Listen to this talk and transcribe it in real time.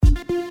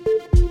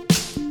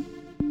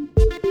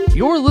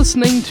You're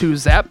listening to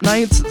Zap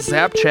Nights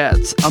Zap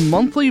Chats, a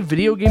monthly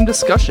video game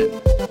discussion.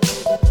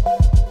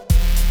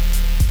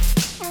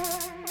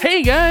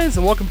 Hey guys,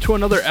 and welcome to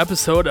another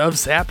episode of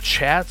Zap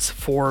Chats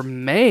for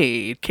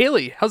May.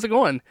 Kaylee, how's it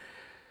going?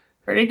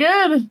 Pretty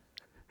good.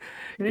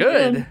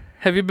 Good.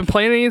 Have you been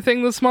playing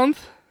anything this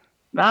month?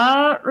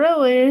 Not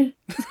really.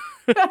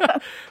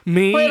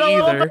 Me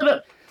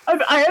either.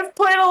 I have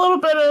played a little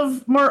bit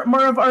of more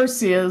of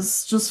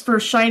Arceus, just for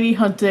shiny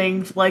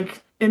hunting,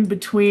 like in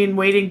between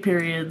waiting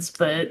periods,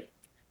 but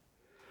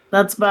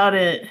that's about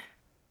it.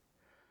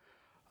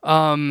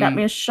 Got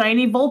me a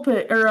shiny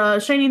Vulpix, or a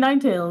shiny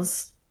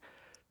Ninetales.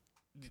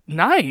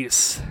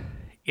 Nice.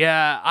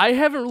 Yeah, I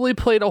haven't really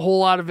played a whole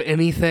lot of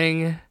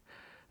anything.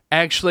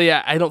 Actually,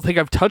 I don't think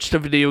I've touched a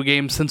video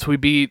game since we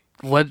beat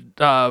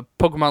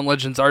Pokemon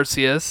Legends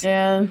Arceus.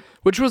 Yeah.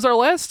 Which was our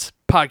last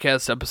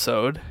podcast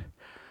episode.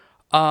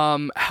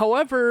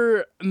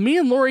 However, me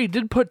and Lori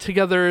did put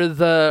together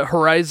the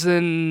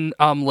Horizon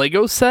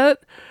Lego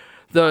set.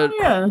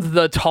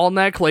 The tall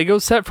neck Lego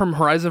set from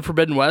Horizon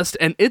Forbidden West,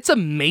 and it's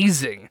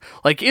amazing.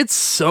 Like, it's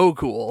so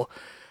cool.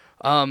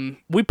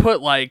 We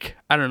put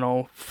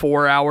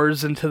 4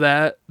 hours into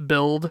that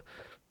build,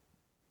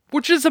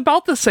 which is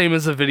about the same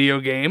as a video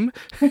game.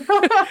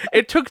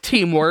 It took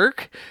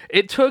teamwork.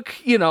 It took,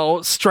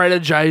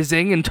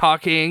 strategizing and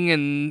talking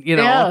and,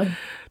 Yeah.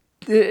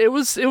 It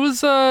was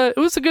a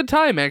good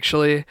time,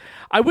 actually.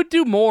 I would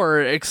do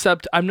more,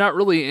 except I'm not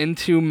really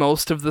into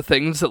most of the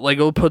things that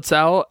Lego puts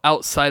out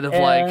outside of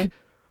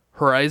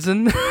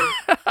Horizon.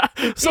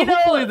 So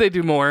hopefully they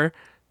do more.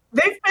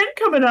 They've been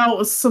coming out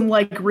with some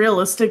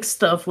realistic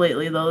stuff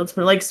lately, though. It's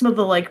been some of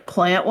the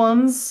plant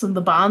ones and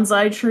the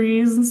bonsai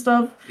trees and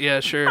stuff. Yeah,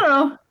 sure. I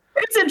don't know.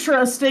 It's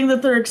interesting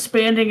that they're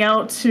expanding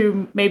out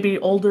to maybe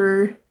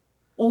older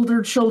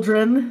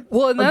children.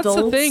 Well, and that's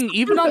adults. the thing.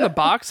 Even on the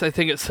box, I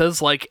think it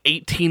says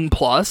 18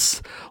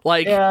 plus.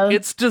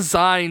 It's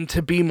designed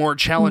to be more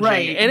challenging,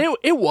 right. And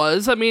it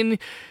was. I mean,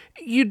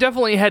 you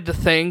definitely had to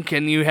think,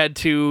 and you had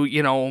to,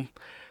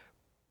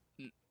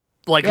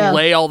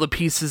 lay all the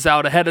pieces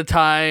out ahead of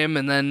time,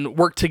 and then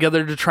work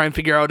together to try and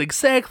figure out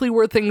exactly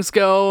where things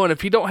go. And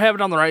if you don't have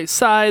it on the right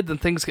side, then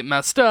things get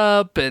messed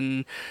up,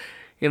 and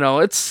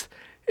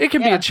It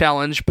can be a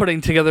challenge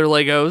putting together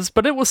Legos,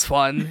 but it was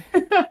fun.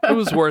 It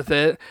was worth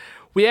it.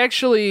 We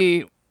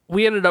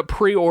ended up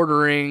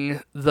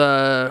pre-ordering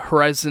the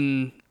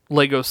Horizon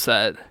Lego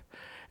set,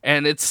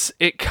 and it's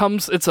a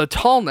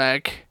tall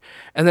neck,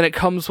 and then it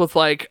comes with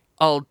a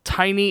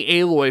tiny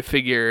Aloy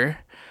figure,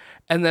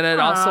 and then it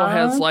also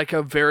has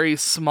a very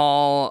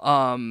small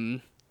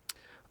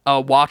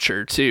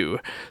watcher too.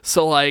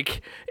 So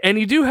and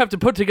you do have to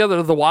put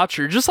together the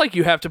watcher, just like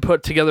you have to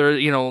put together,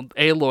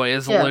 Aloy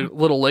as a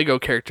little Lego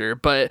character.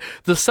 But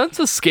the sense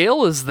of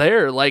scale is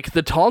there.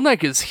 The tall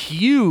neck is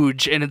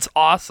huge and it's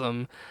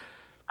awesome.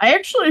 I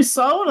actually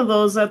saw one of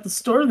those at the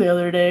store the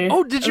other day.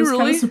 Oh, did you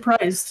really? I was kind of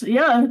surprised.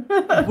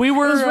 Yeah. We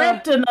were it was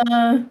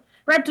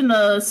wrapped in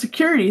a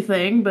security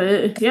thing,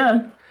 but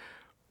yeah.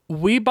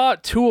 We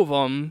bought two of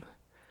them.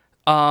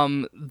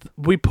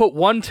 We put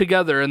one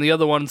together and the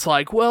other one's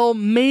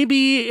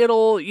maybe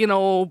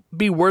it'll,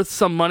 be worth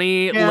some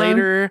money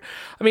later.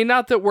 I mean,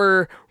 not that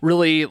we're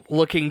really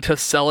looking to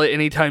sell it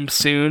anytime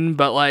soon,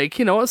 but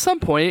at some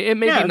point it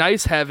may be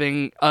nice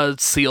having a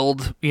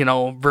sealed,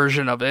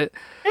 version of it.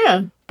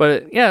 Yeah.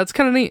 But yeah, it's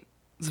kind of neat.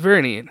 It's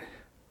very neat.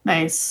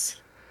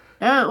 Nice.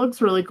 Yeah, it looks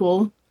really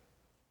cool.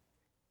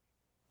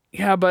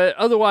 Yeah, but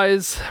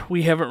otherwise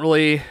we haven't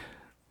really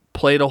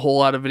played a whole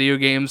lot of video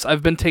games.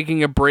 I've been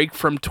taking a break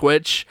from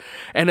Twitch,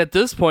 and at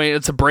this point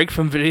it's a break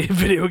from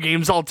video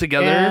games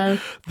altogether. Yeah.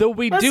 Though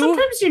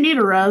sometimes you need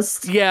a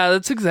rest. Yeah,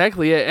 that's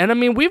exactly it. And I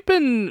mean, we've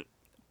been,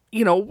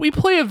 we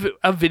play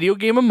a video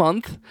game a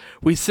month.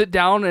 We sit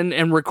down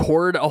and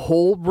record a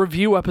whole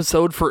review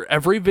episode for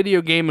every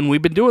video game, and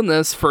we've been doing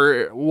this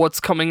for what's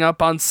coming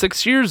up on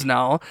 6 years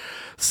now.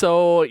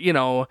 So,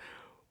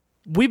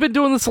 we've been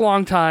doing this a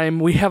long time.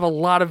 We have a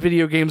lot of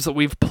video games that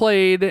we've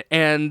played,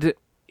 and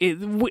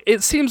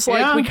it seems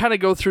like we kind of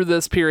go through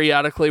this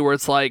periodically where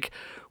it's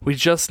we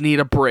just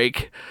need a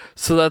break.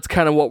 So that's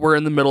kind of what we're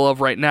in the middle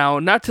of right now.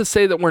 Not to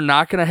say that we're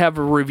not going to have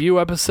a review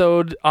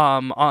episode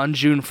on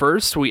June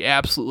 1st. We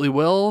absolutely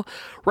will.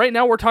 Right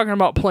now we're talking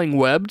about playing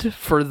Webbed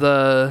for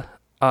the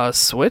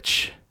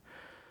Switch.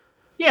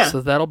 Yeah.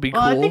 So that'll be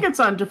cool. I think it's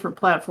on different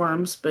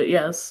platforms, but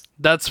yes.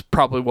 That's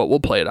probably what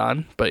we'll play it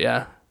on, but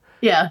yeah.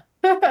 Yeah.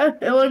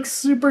 It looks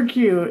super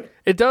cute.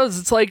 It does.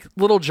 It's like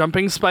little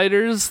jumping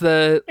spiders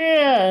that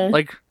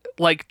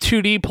like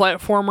 2D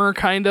platformer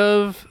kind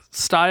of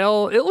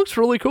style. It looks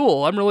really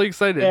cool. I'm really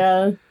excited.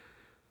 Yeah.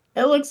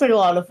 It looks like a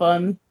lot of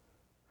fun.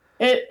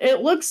 It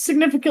looks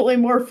significantly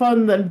more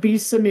fun than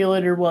Beast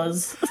Simulator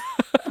was.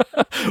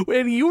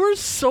 And you were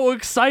so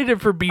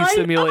excited for Beast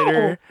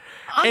Simulator.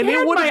 I had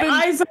my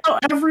eyes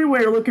out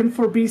everywhere looking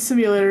for Beast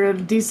Simulator at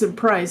a decent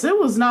price. It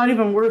was not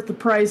even worth the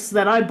price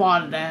that I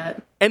bought it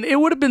at. And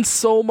it would have been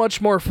so much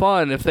more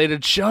fun if they'd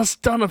have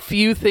just done a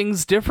few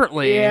things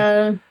differently.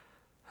 Yeah.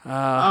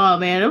 Oh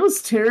man, it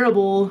was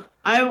terrible.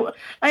 I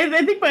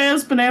think my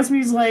husband asked me,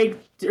 he's like,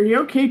 "Are you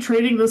okay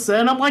trading this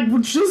in?" I'm like, "Well,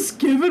 just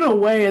give it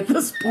away at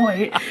this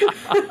point."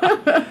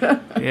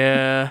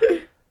 Yeah.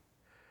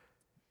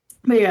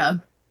 But yeah,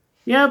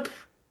 yep,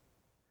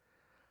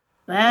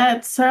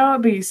 that's how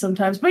it be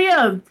sometimes. But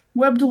yeah,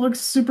 Web looks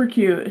super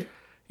cute.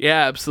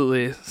 Yeah,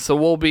 absolutely. So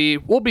we'll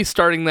be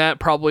starting that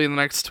probably in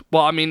the next.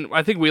 Well, I mean,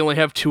 I think we only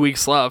have 2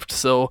 weeks left,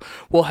 so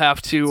we'll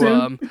have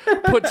to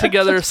put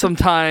together some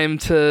time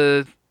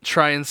to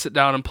try and sit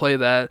down and play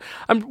that.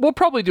 We'll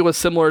probably do a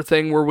similar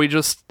thing where we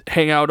just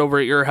hang out over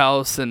at your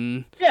house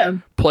and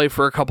play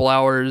for a couple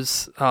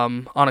hours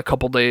on a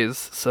couple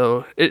days.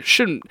 So it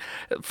shouldn't.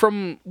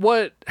 From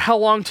how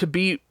long to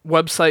beat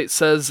website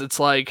says it's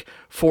like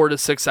 4 to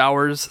 6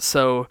 hours.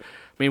 So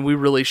I mean, we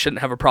really shouldn't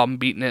have a problem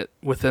beating it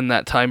within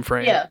that time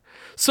frame. Yeah.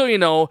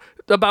 So,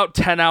 about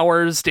 10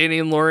 hours, Danny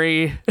and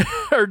Lori,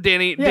 or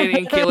Danny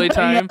and Kaylee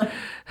time.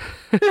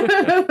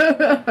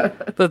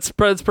 That's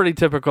pretty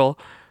typical.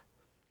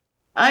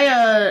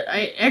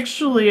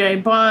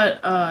 I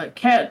bought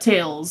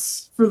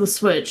Cattails for the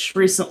Switch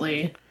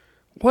recently.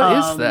 What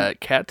is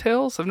that?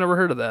 Cattails? I've never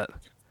heard of that.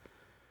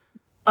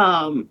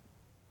 Oh,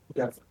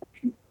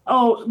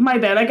 my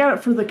bad. I got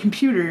it for the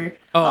computer.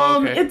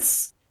 Oh, okay.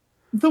 It's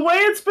the way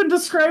it's been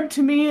described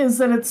to me is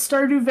that it's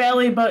Stardew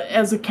Valley, but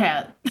as a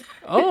cat.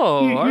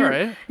 Oh, all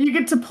right. You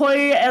get to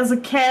play as a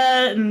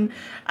cat, and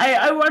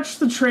I watched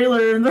the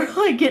trailer, and they're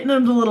like getting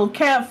into little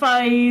cat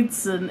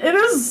fights, and it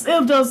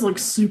does look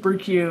super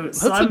cute.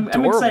 So I'm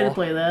excited to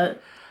play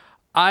that.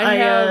 I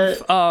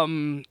have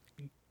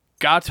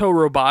Gato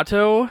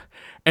Roboto,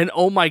 and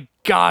oh my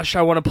gosh,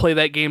 I want to play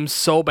that game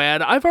so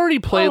bad. I've already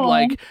played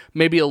like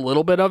maybe a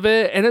little bit of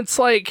it, and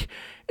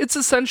it's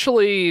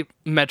essentially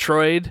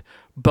Metroid,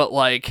 but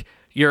like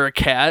you're a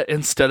cat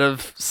instead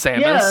of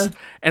Samus,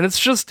 and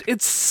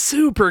it's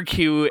super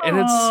cute,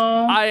 and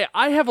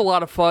I have a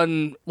lot of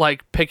fun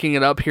like picking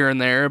it up here and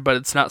there, but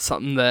it's not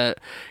something that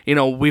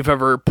we've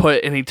ever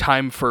put any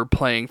time for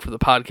playing for the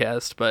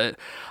podcast. But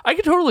I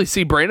could totally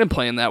see Brandon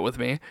playing that with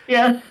me.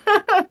 Yeah.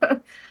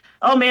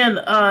 Oh man,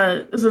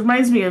 this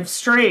reminds me of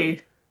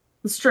Stray.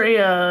 The Stray.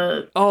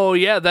 Oh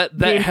yeah, that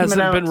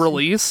hasn't been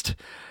released.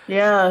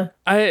 Yeah.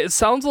 It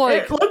sounds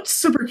like it looked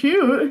super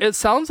cute. It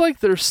sounds like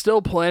they're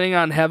still planning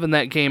on having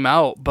that game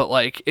out, but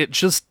like it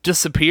just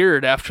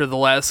disappeared after the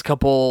last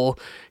couple,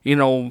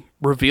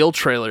 reveal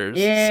trailers.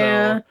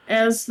 Yeah, so,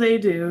 as they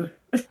do.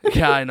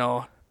 Yeah, I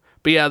know.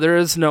 But yeah, there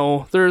is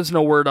no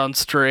word on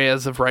Stray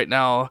as of right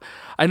now.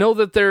 I know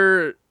that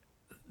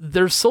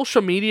their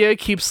social media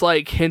keeps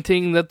like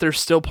hinting that they're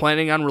still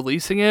planning on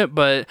releasing it,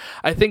 but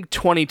I think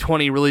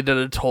 2020 really did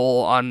a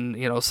toll on,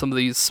 some of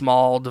these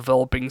small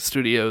developing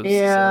studios.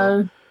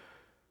 Yeah. So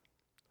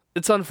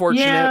it's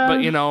unfortunate,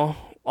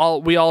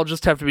 but we all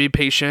just have to be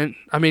patient.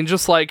 I mean,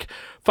 just like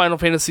Final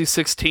Fantasy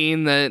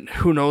 16, that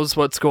who knows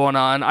what's going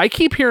on. I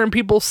keep hearing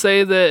people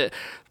say that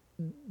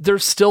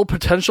there's still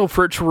potential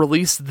for it to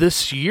release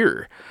this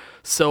year.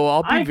 So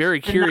I'll be very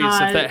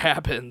curious if that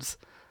happens.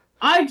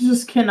 I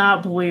just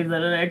cannot believe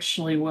that it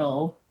actually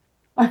will.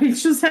 I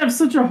just have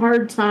such a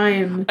hard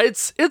time.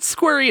 It's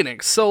Square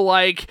Enix, so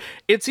like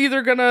it's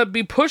either gonna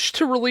be pushed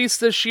to release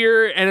this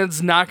year and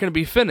it's not gonna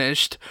be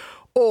finished,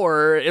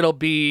 or it'll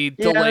be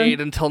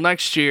delayed until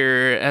next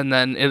year and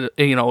then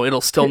it'll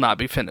still not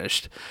be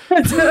finished.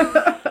 It's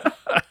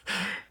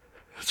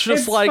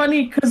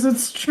funny because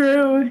it's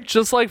true.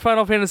 Just like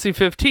Final Fantasy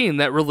 15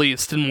 that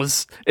released and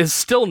is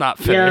still not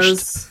finished.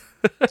 Yes.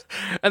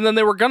 And then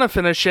they were gonna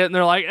finish it, and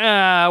they're like,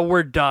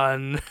 we're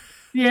done.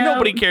 Yeah.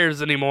 Nobody cares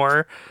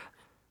anymore.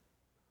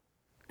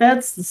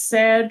 That's the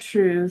sad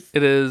truth.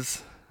 It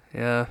is.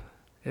 Yeah,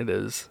 it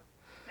is.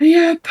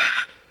 Yep.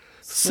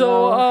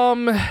 So,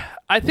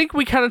 I think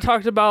we kind of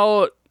talked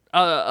about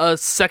a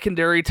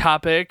secondary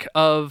topic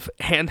of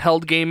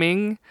handheld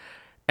gaming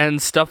and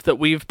stuff that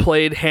we've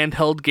played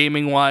handheld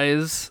gaming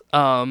wise.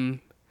 In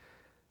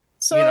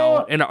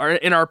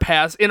our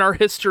past, in our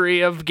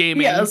history of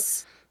gaming.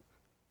 Yes.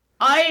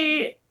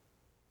 I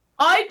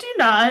do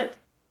not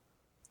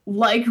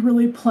like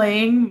really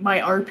playing my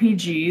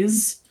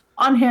RPGs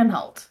on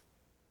handheld.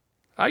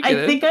 I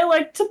think I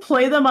like to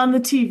play them on the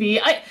TV.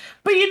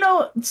 But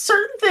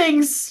certain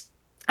things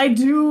I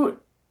do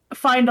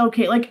find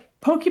okay, like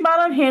Pokemon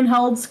on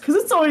handhelds, because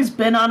it's always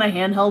been on a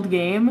handheld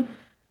game.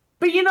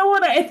 But you know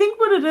what? I think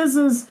what it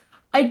is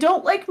I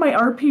don't like my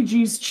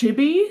RPGs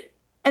chibi,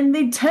 and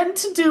they tend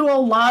to do a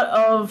lot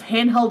of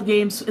handheld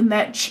games in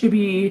that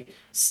chibi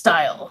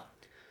style.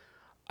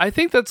 I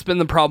think that's been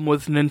the problem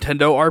with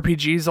Nintendo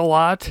RPGs a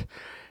lot.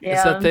 Yeah.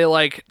 Is that they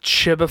like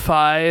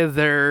chibify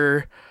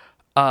their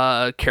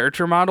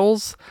character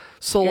models.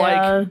 So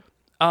like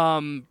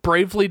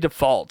Bravely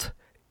Default.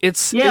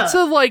 It's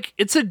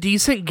a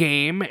decent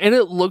game and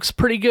it looks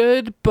pretty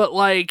good, but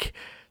like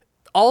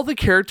all the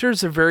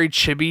characters are very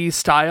chibi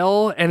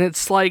style and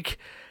it's like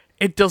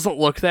it doesn't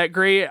look that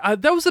great.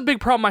 That was a big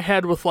problem I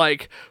had with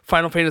like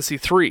Final Fantasy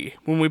 3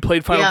 when we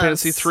played Final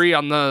Fantasy 3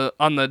 on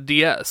the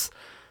DS.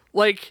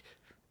 Like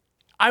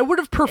I would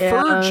have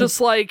preferred just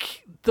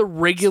like the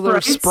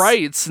regular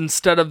sprites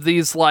instead of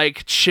these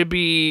like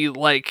chibi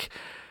like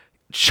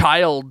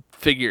child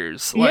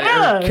figures like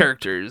or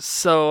characters.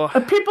 So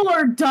people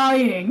are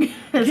dying.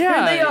 Here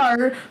they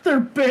are, their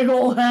big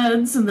old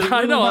heads and their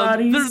little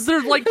bodies.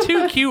 They're like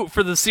too cute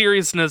for the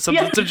seriousness of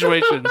the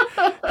situation.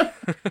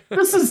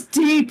 This is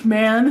deep,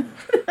 man.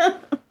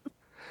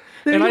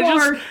 And you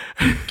are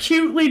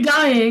cutely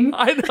dying.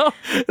 I know.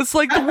 It's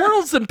like the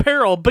world's in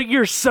peril, but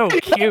you're so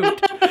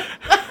cute.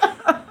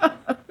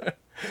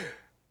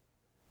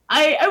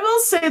 I will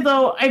say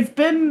though, I've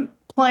been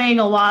playing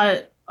a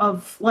lot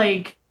of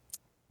like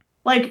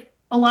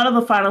a lot of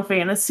the Final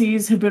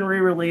Fantasies have been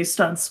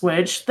re-released on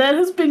Switch. That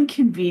has been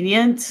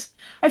convenient.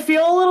 I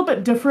feel a little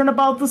bit different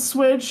about the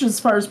Switch as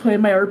far as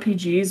playing my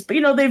RPGs,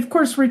 but they've of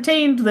course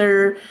retained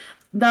their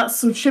not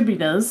so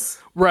chibiness.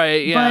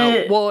 Right,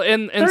 yeah. Well,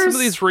 and some of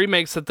these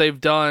remakes that they've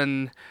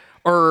done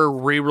or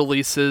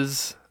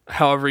re-releases,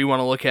 however you want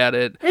to look at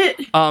it,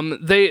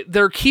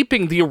 they're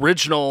keeping the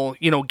original,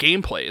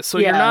 gameplay. So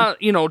you're not,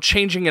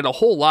 changing it a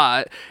whole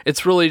lot.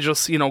 It's really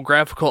just,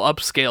 graphical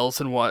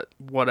upscales and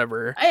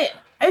whatever.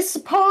 I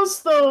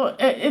suppose though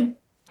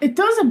it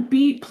doesn't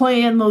beat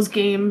playing those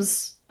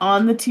games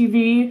on the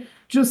TV.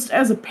 Just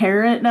as a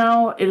parent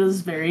now, it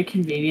is very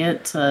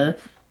convenient to,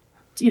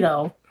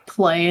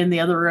 play in the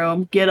other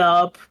room, get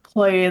up,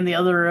 play in the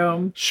other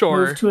room,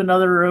 move to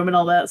another room and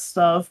all that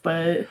stuff.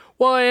 But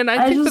and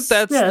I think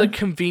that's the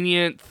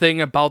convenient thing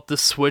about the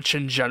Switch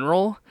in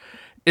general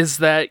is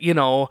that,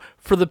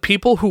 for the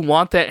people who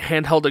want that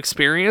handheld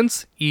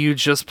experience, you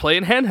just play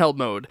in handheld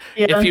mode.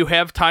 Yeah. If you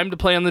have time to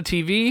play on the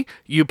TV,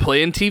 you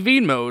play in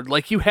TV mode.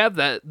 Like you have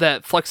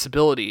that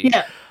flexibility.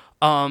 Yeah.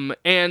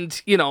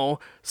 And,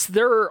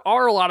 there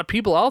are a lot of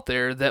people out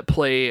there that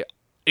play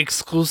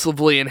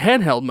exclusively in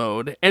handheld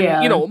mode,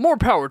 and more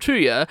power to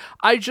you.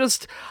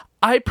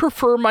 I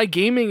prefer my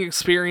gaming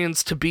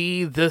experience to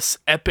be this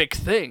epic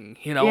thing.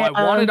 I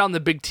want it on the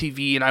big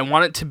TV, and I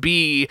want it to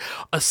be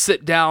a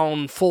sit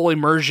down, full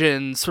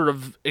immersion sort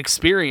of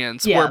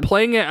experience. Where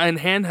playing it in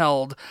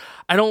handheld,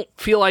 I don't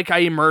feel like I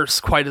immerse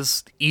quite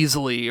as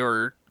easily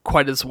or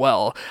quite as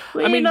well.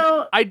 I mean,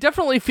 I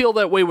definitely feel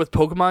that way with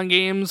Pokemon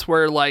games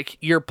where like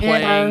you're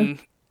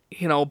playing.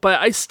 But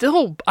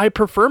I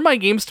prefer my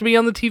games to be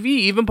on the TV,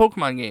 even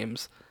Pokemon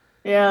games.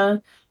 Yeah.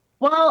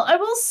 Well, I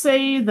will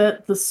say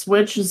that the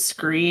Switch's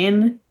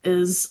screen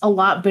is a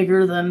lot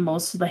bigger than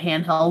most of the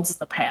handhelds in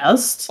the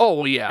past.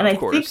 Oh, yeah, and of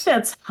course. I think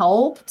that's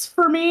helped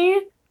for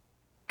me.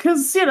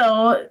 Because,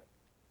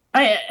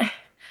 I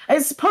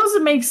suppose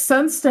it makes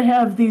sense to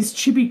have these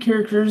chibi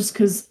characters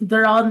because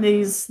they're on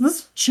this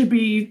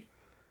chibi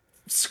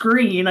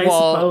screen, I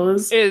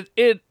suppose.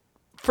 It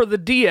for the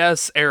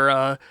DS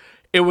era,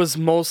 it was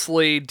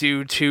mostly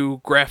due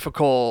to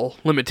graphical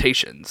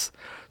limitations.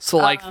 So,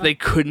 they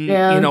couldn't,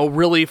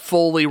 really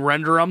fully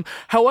render them.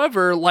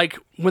 However,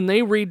 when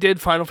they redid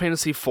Final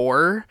Fantasy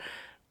IV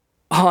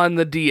on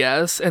the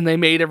DS and they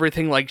made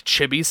everything,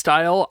 chibi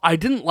style, I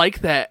didn't like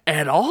that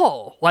at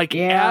all.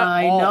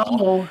 I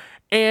know.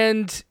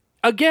 And,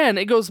 again,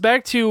 it goes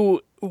back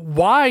to,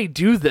 why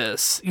do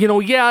this? It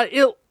looks that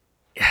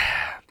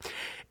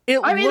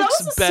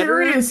was a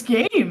better. Serious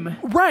game.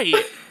 Right.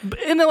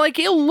 And,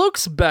 it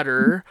looks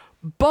better,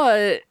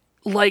 but...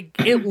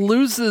 it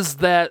loses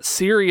that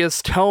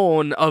serious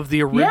tone of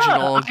the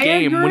original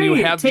game when you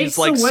have these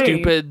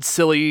stupid,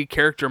 silly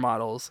character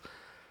models.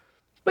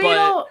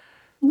 But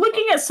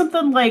looking at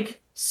something like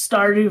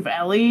Stardew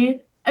Valley,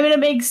 it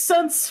makes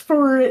sense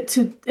for it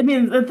to.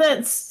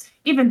 That's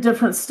even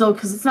different still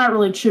because it's not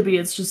really chibi.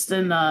 It's just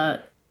in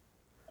a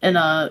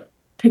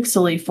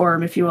pixely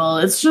form, if you will.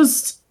 It's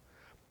just.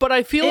 But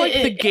I feel like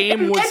the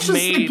game was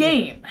made. The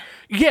game.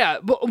 Yeah,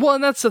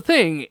 and that's the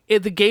thing.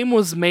 The game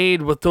was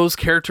made with those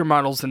character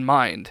models in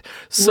mind.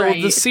 So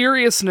the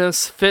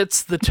seriousness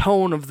fits the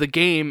tone of the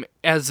game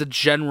as a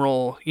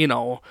general,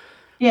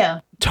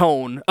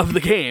 tone of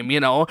the game,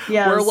 Yes.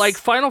 Where,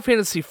 Final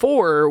Fantasy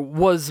IV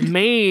was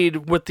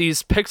made with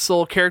these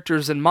pixel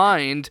characters in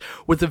mind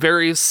with a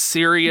very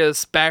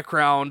serious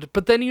background,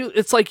 but then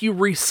it's like you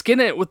reskin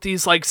it with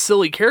these,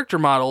 silly character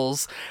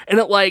models, and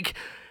it,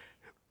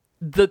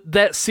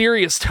 that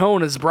serious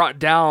tone is brought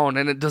down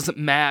and it doesn't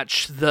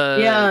match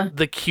the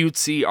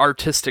cutesy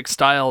artistic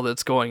style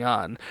that's going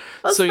on.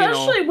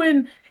 Especially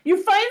when you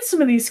find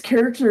some of these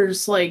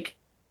characters like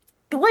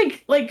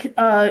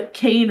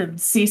Kane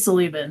and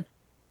Cecil even.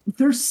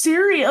 They're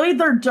serious.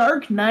 They're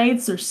dark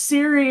knights, they're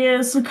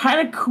serious, they're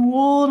kind of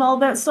cool and all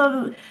that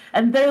stuff.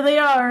 And there they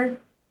are,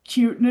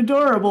 cute and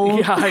adorable.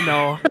 Yeah, I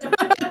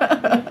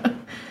know.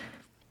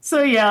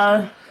 So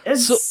yeah,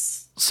 it's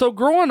So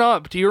growing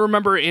up, do you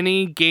remember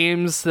any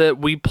games that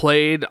we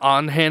played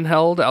on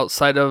handheld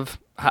outside of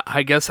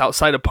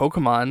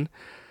Pokemon?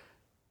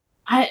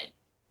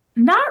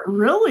 Not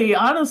really,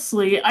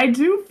 honestly. I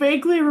do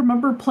vaguely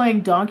remember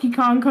playing Donkey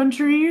Kong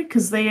Country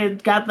because they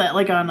had got that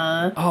like on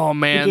Oh the Game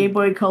man,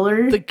 Boy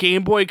Color. the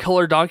Game Boy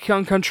Color Donkey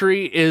Kong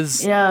Country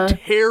is Yeah.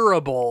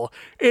 terrible.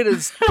 It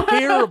is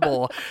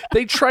terrible.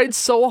 They tried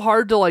so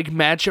hard to like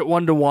match it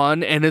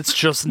 1-to-1, and it's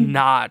just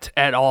not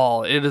at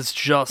all. It is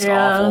just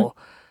Yeah. awful.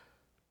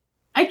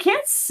 I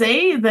can't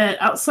say that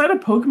outside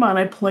of Pokemon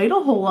I played a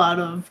whole lot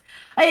of.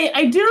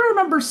 I do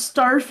remember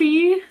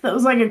Starfy. That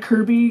was like a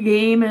Kirby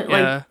game,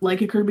 Yeah,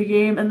 like a Kirby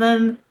game, and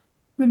then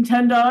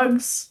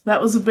Nintendogs.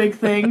 That was a big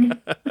thing.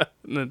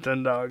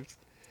 Nintendogs.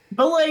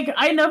 But like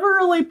I never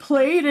really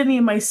played any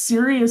of my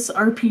serious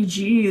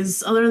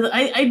RPGs other than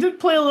I did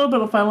play a little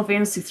bit of Final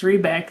Fantasy 3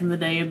 back in the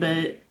day,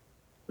 but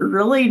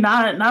really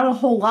not a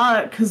whole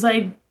lot because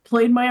I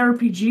played my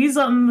RPGs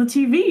on the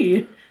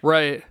TV.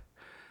 Right.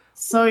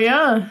 So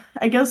yeah,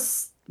 I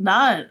guess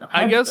not.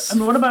 I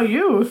mean, what about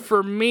you?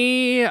 For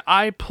me,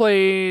 I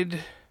played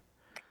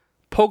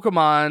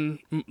Pokemon.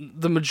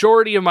 The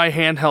majority of my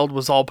handheld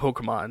was all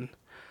Pokemon.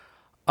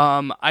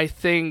 I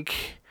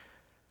think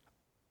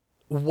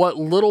what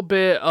little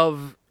bit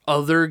of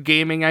other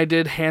gaming I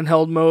did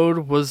handheld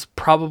mode was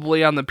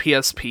probably on the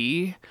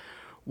PSP,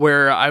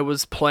 where I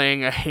was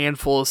playing a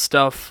handful of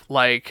stuff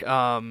like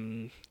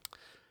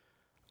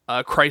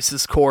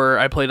Crisis Core.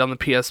 I played on the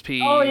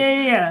PSP. Oh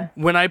yeah.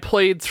 When I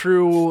played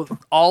through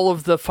all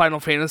of the Final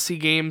Fantasy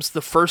games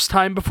the first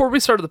time, before we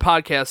started the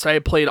podcast, I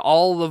had played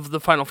all of the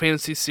Final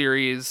Fantasy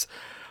series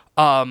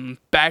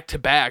back to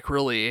back,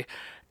 really.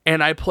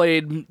 And I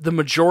played the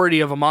majority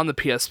of them on the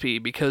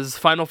PSP because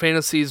Final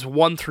Fantasies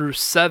 1 through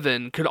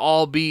 7 could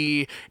all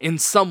be in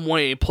some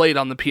way played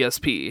on the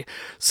PSP.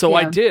 So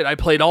Yeah. I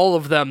played all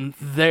of them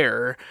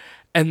there.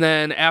 And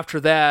then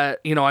after that,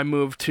 I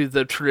moved to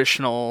the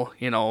traditional,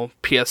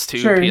 PS2,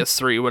 Sure.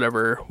 PS3,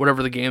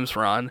 whatever the games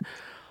were on.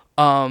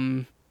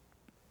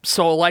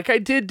 So like I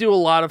did do a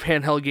lot of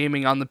handheld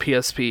gaming on the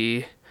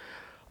PSP.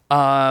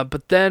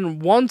 But then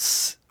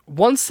once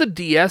the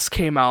DS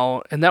came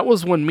out, and that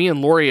was when me and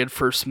Lori had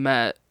first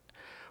met,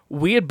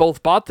 we had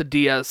both bought the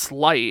DS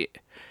Lite,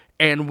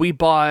 and we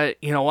bought,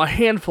 a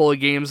handful of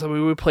games. I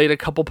mean, we played a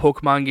couple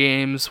Pokemon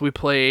games. We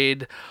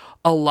played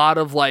a lot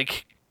of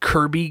like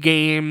Kirby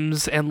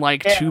games and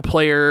like Yeah.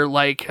 2-player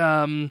like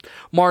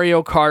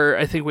Mario Kart.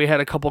 I think we had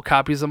a couple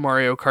copies of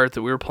Mario Kart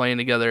that we were playing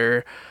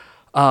together.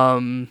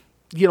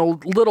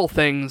 Little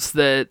things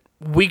that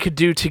we could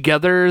do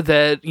together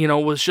that,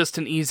 was just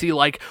an easy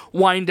like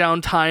wind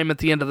down time at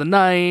the end of the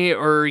night,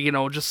 or,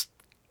 just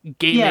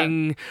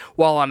gaming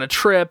while on a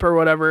trip or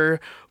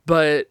whatever.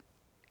 But,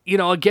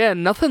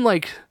 again, nothing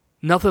like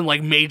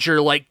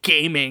major like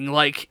gaming.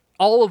 Like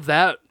all of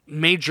that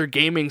major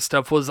gaming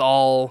stuff was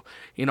all,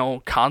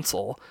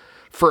 console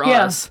for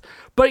Yeah. us.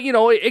 But,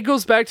 it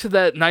goes back to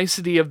that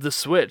nicety of the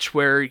Switch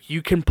where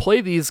you can play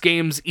these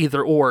games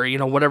either or,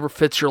 whatever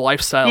fits your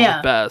lifestyle Yeah.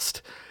 the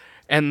best.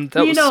 And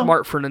that was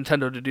smart for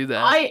Nintendo to do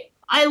that.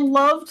 I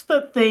loved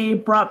that they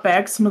brought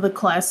back some of the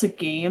classic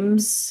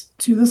games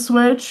to the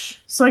Switch,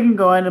 so I can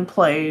go in and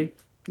play,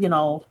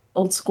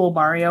 old school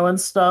Mario and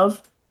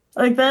stuff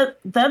like that.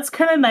 That's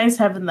kind of nice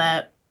having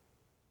that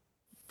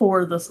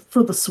for the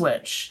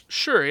Switch.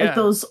 Sure, yeah. Like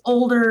those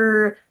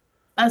older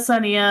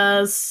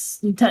SNES,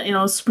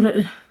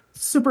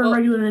 super Well,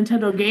 regular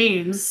Nintendo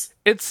games.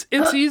 It's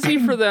easy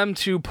for them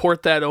to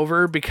port that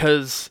over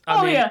because,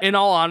 in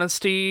all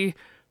honesty,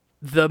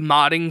 the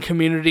modding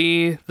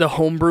community, the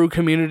homebrew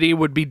community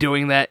would be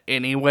doing that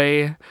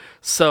anyway.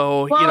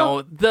 So,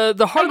 Well,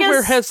 the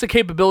hardware guess- has the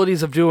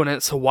capabilities of doing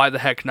it, so why the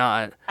heck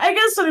not? I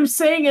guess what I'm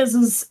saying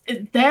is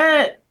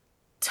that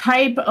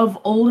type of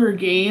older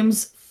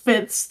games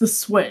fits the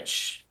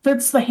Switch,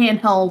 fits the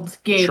handheld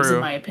games, True.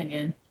 in my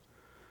opinion.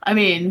 I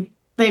mean,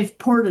 they've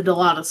ported a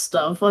lot of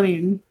stuff. I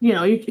mean,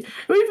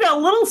 we've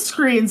got little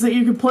screens that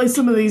you can play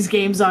some of these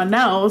games on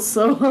now.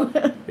 So,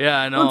 Yeah,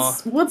 I know.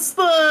 what's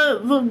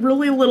the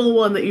really little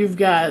one that you've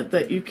got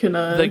that you can?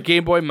 The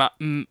Game Boy...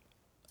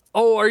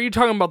 Oh, are you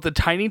talking about the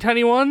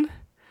tiny one?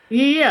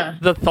 Yeah,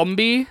 The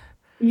Thumby?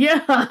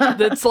 yeah.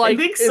 That's like,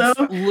 I think so.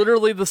 it's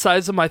literally the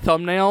size of my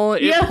thumbnail.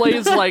 It Yeah.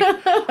 plays like...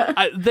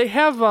 they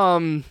have,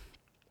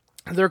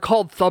 they're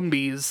called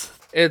Thumbies.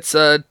 It's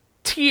a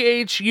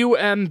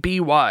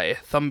THUMBY,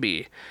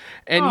 Thumby.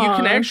 And you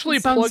can Aw, actually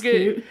that sounds plug it...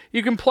 cute.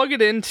 You can plug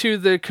it into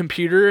the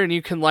computer and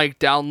you can like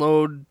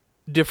download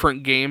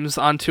different games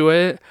onto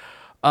it.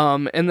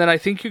 And then I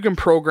think you can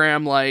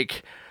program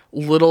like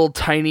little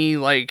tiny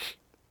like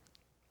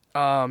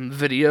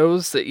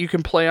videos that you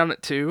can play on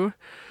it too.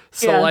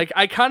 So Yeah. like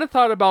I kind of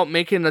thought about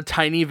making a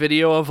tiny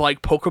video of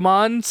like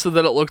Pokemon so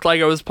that it looked like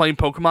I was playing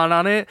Pokemon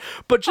on it,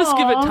 but just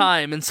give it Aw.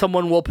 time and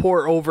someone will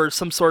pour over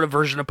some sort of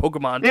version of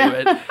Pokemon to Yeah.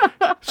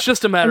 it. It's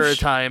just a matter of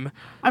time.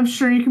 I'm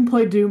sure you can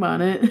play Doom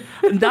on it.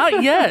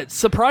 Not yet,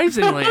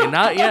 surprisingly,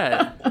 not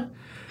yet.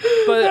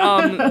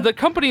 But the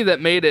company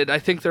that made it, I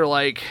think they're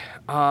like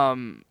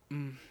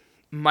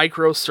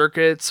Micro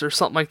Circuits or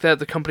something like that,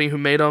 the company who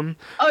made them.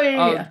 Oh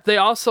yeah. They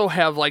also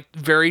have like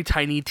very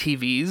tiny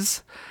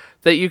TVs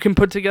that you can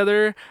put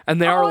together,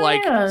 and they are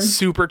like yeah.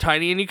 super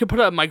tiny, and you can put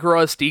a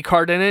micro SD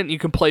card in it, and you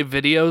can play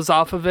videos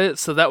off of it.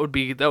 So that would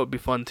be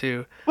fun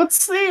too.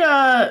 What's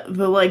the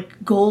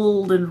like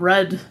gold and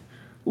red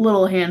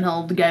little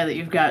handheld guy that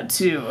you've got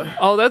too?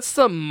 Oh, that's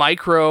the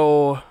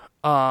micro,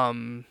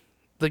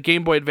 the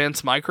Game Boy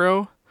Advance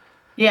Micro.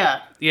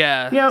 Yeah.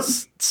 Yeah. Yep.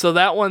 So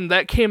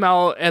that came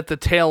out at the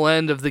tail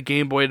end of the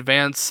Game Boy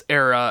Advance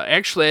era.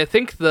 Actually, I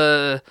think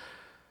the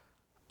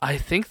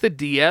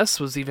DS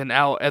was even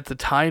out at the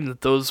time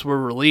that those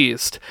were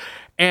released.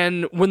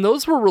 And when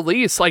those were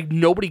released, like,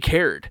 nobody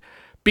cared.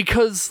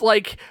 Because,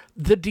 like,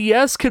 the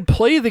DS could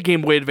play the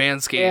Game Boy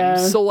Advance games, Yeah.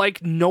 so,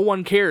 like, no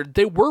one cared.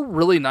 They were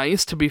really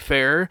nice, to be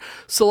fair.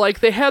 So,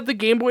 like, they had the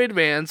Game Boy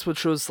Advance,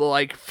 which was the,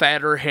 like,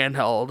 fatter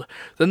handheld.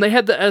 Then they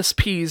had the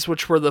SPs,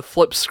 which were the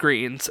flip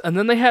screens. And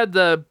then they had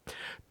the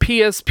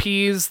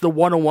PSPs, the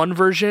 101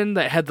 version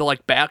that had the,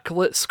 like,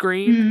 backlit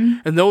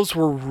screen. And those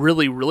were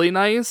really, really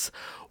nice.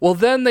 Well,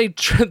 then they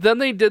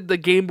did the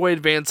Game Boy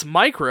Advance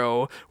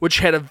Micro, which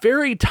had a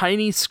very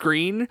tiny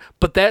screen,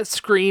 but that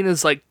screen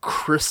is like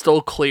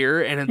crystal clear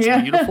and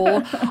it's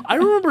beautiful. I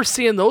remember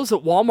seeing those at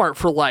Walmart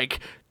for like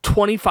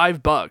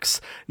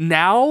 $25.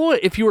 Now,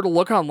 if you were to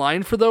look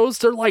online for those,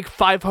 they're like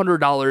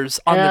 $500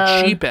 on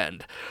the cheap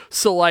end.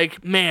 So,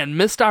 like, man,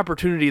 missed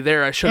opportunity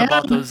there. I should have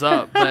bought those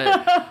up,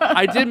 but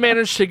I did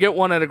manage to get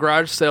one at a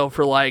garage sale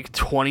for like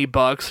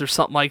 $20 or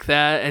something like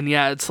that. And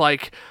yeah, it's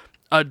like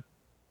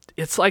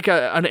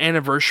an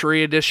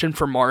anniversary edition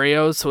for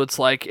Mario, so it's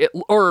like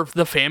or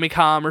the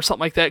Famicom or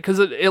something like that, because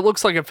it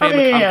looks like a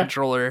Famicom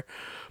controller.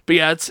 But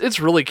yeah, it's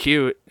really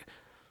cute.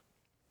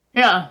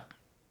 Yeah.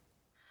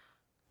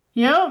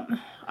 Yep.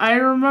 I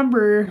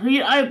remember.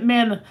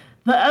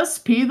 The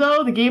SP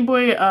though, the Game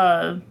Boy.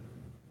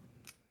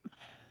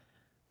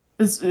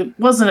 Was it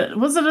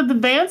an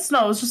Advance?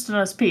 No, it was just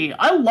an SP.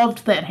 I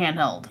loved that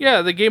handheld.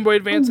 Yeah, the Game Boy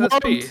Advance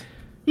SP.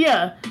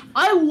 Yeah,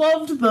 I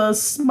loved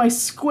my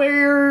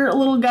square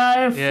little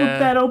guy. Flip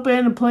that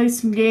open and play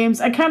some games.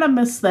 I kind of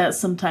miss that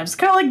sometimes.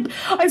 Kind of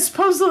like, I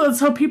suppose that's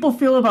how people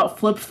feel about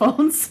flip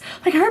phones.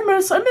 Like, I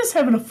miss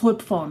having a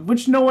flip phone,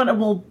 which no one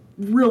will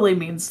really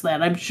means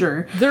that, I'm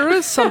sure. There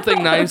is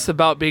something nice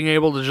about being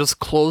able to just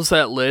close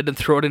that lid and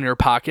throw it in your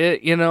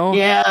pocket, you know?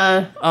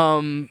 Yeah.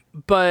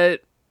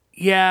 But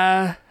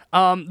yeah,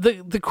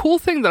 the cool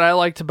thing that I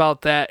liked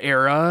about that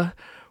era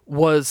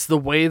was the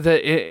way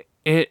that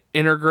it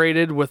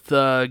integrated with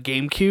the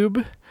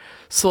GameCube.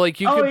 So,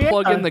 like, you could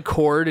plug in the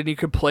cord and you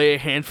could play a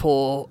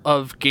handful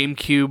of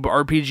GameCube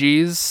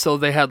RPGs. So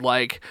they had,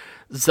 like,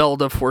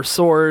 Zelda Four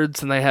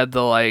Swords, and they had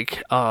the,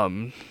 like,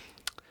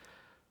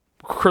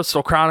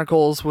 Crystal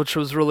Chronicles, which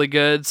was really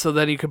good. So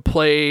then you could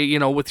play, you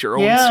know, with your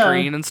own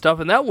screen and stuff.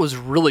 And that was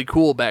really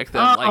cool back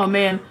then. Oh,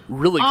 man.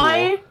 Really cool.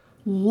 I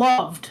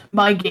loved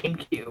my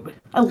GameCube.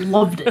 I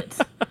loved it.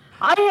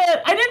 I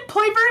didn't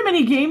play very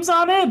many games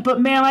on it, but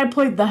man, I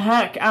played the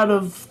heck out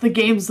of the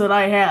games that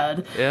I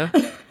had. Yeah.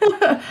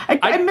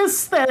 I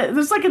miss that.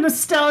 There's like a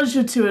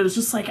nostalgia to it. It's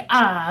just like,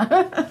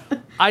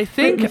 I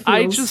think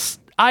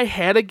I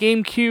had a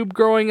GameCube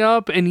growing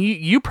up, and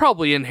you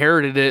probably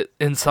inherited it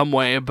in some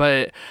way,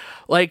 but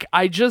like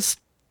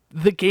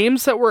the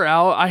games that were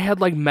out, I had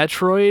like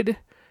Metroid,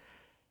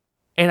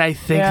 and I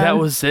think that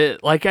was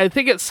it. Like, I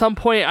think at some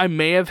point I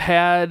may have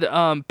had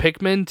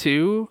Pikmin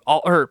 2,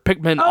 or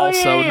Pikmin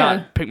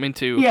not Pikmin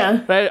 2.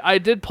 Yeah. But I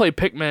did play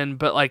Pikmin,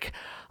 but like,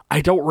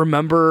 I don't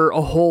remember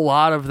a whole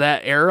lot of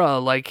that era.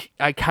 Like,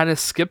 I kind of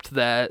skipped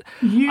that.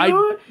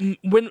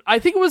 I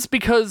think it was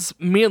because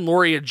me and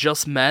Lori had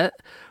just met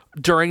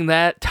during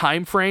that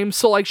time frame.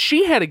 So like,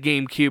 she had a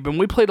GameCube and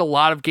we played a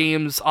lot of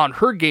games on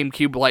her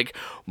GameCube, like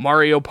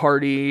Mario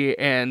Party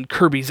and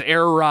Kirby's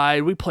Air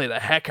Ride. We played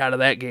the heck out of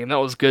that game. That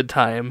was a good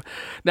time.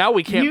 Now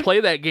we can't play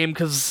that game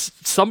because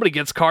somebody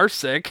gets car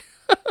sick.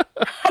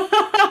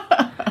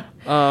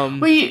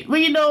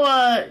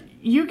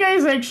 You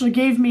guys actually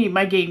gave me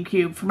my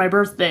GameCube for my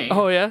birthday.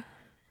 Oh yeah?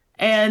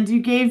 And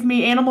you gave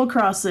me Animal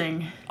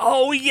Crossing.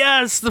 Oh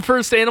yes, the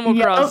first Animal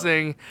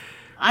Crossing.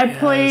 I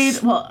played,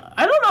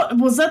 I don't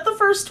know, was that the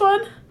first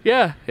one?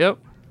 Yeah, yep.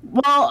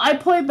 Well, I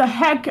played the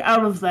heck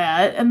out of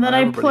that, and then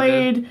I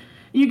played,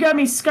 you got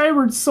me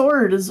Skyward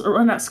Sword,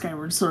 not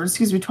Skyward Sword,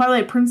 excuse me,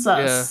 Twilight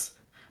Princess.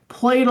 Yeah.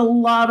 Played a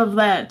lot of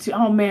that, too.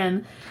 Oh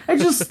man,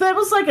 that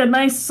was like a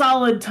nice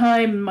solid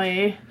time,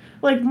 my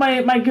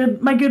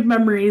good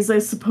memories, I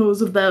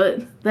suppose, of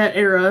that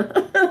era.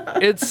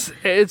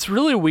 It's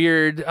really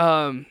weird.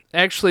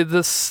 Actually,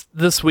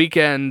 this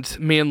weekend,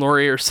 me and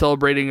Lori are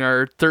celebrating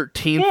our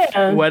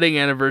 13th wedding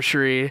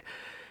anniversary,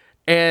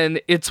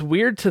 and it's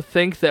weird to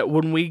think that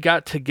when we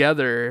got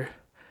together,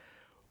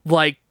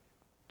 like,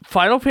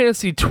 Final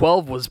Fantasy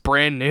 12 was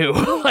brand new.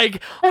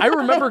 Like, I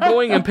remember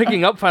going and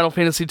picking up Final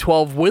Fantasy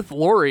 12 with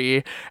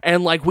Lori,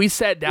 and like, we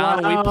sat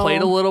down and we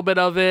played a little bit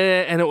of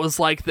it, and it was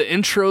like the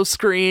intro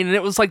screen, and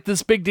it was like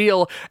this big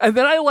deal, and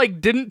then I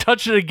like didn't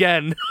touch it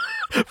again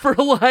for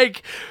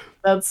like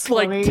that's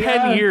funny,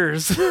 10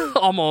 years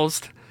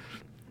almost.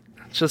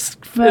 It's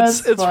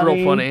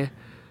real funny.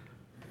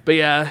 But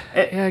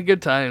yeah,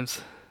 good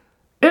times.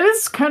 It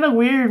is kind of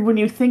weird when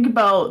you think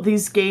about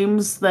these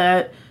games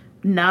that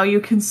now you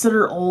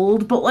consider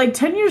old, but like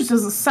 10 years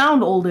doesn't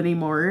sound old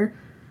anymore.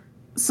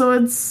 So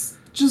it's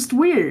just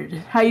weird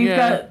how you've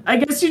Yeah. got, I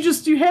guess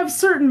you have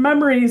certain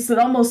memories that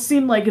almost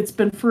seem like it's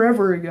been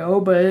forever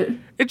ago, but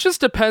It just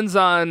depends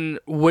on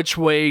which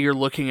way you're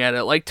looking at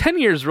it. Like 10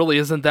 years really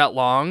isn't that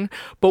long,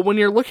 but when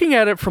you're looking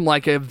at it from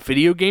like a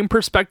video game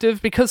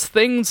perspective, because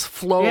things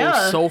flow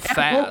yeah. so Well,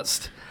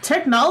 fast.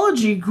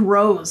 technology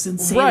grows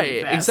insanely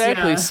Right, fast.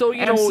 exactly. Yeah, So,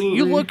 you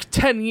absolutely. look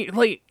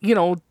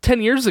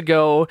 10 years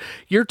ago,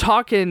 you're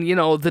talking,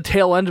 the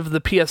tail end of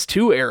the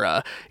PS2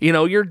 era.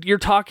 You're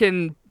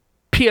talking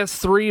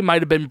PS3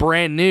 might have been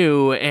brand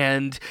new,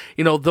 and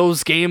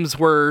those games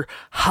were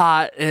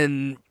hot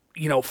and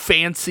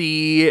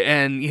fancy,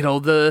 and Yeah.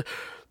 the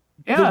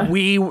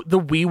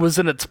Wii was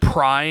in its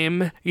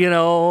prime,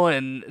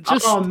 and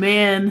just Oh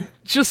man.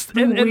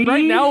 and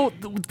right Wii? now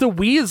the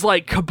Wii is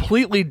like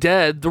completely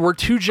dead. We're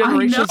 2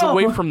 generations know.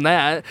 away from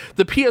that.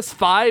 The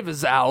PS5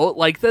 is out.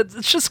 Like that,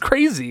 it's just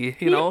crazy.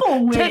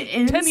 People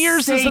went 10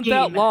 years isn't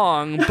that insane.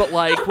 long, but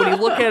like when you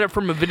look at it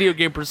from a video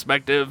game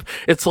perspective,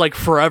 it's like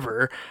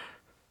forever.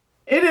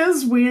 It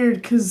is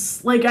weird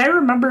because, like, I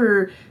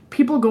remember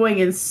people going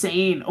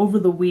insane over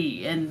the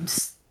Wii, and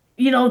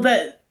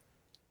that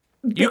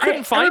You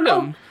couldn't I find don't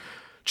know. them.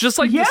 Just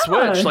like Yeah.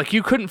 the Switch, like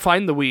you couldn't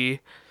find the Wii.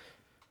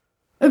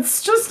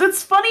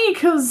 It's funny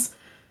because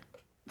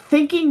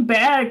thinking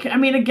back, I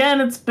mean, again,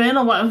 it's been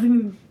a while. I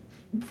mean,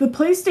 the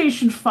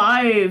PlayStation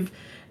 5,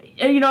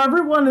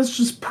 everyone is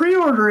just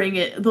pre-ordering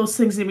it. Those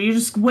things. I mean, you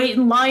just wait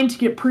in line to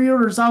get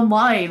pre-orders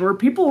online, where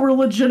people were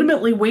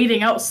legitimately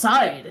waiting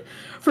outside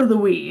for the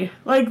Wii.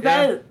 Like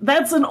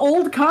that's an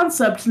old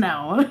concept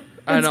now.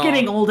 I It's know.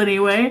 getting old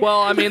anyway. Well,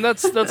 I mean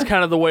that's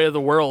kind of the way of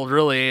the world,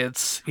 really.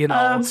 It's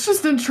It's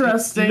just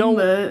interesting. no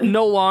that...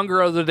 no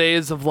longer are the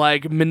days of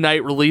like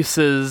midnight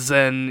releases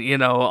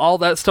and all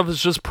that stuff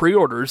is just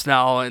pre-orders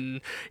now,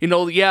 and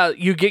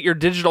you get your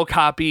digital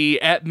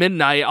copy at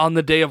midnight on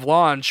the day of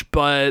launch,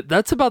 but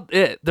that's about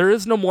it. There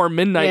is no more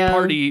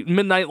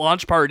midnight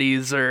launch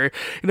parties, or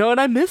and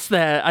I miss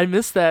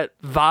that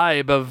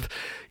vibe of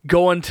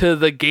going to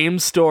the game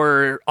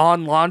store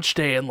on launch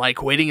day and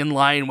like waiting in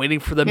line, waiting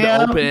for them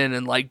to open,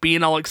 and like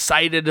being all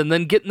excited, and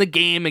then getting the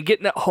game and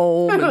getting it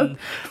home and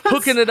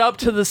hooking it up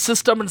to the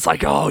system, and it's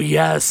like, oh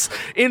yes,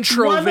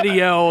 intro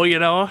video,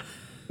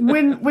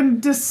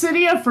 when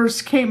Dissidia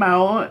first came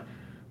out,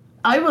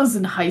 I was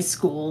in high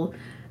school,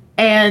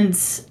 and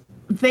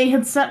they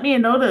had sent me a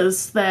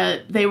notice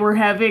that they were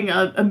having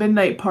a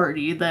midnight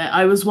party, that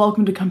I was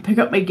welcome to come pick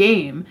up my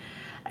game.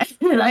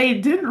 And I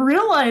didn't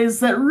realize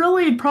that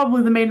really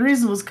probably the main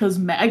reason was because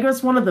I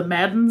guess one of the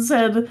Maddens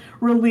had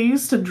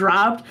released and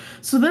dropped.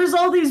 So there's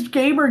all these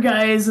gamer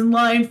guys in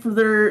line for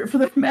their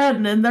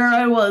Madden, and there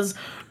I was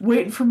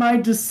waiting for my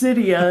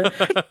Dissidia.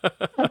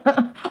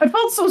 I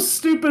felt so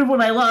stupid when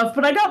I left,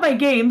 but I got my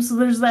game, so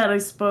there's that, I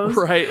suppose.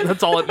 Right,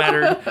 that's all that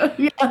mattered.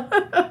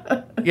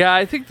 Yeah,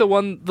 I think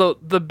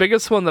the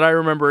biggest one that I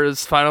remember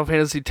is Final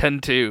Fantasy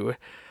X-2.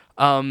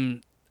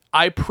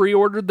 I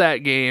pre-ordered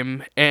that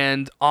game,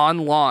 and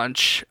on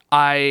launch,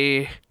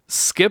 I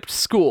skipped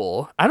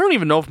school. I don't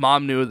even know if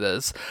Mom knew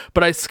this,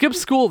 but I skipped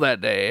school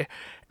that day,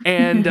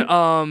 and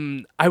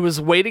I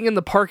was waiting in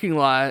the parking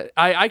lot.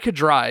 I could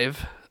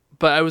drive,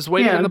 but I was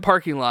waiting in the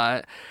parking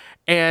lot,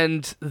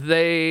 and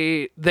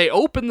they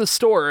opened the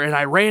store, and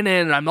I ran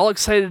in, and I'm all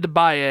excited to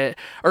buy it,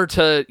 or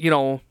to,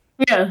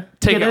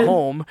 take it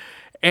home.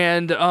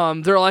 And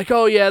they're like,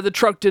 oh yeah, the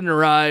truck didn't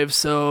arrive,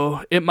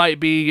 so it might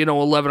be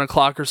 11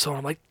 o'clock or so. And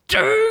I'm like,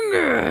 dang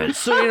it!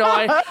 So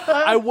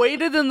I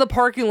waited in the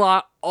parking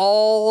lot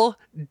all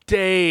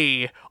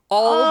day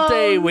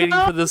waiting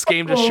for this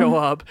game to show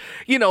up.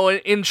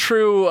 In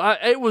true,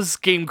 it was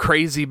game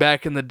crazy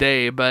back in the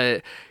day,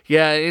 but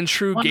yeah, in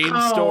true game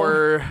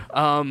store,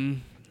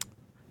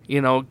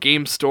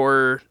 game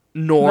store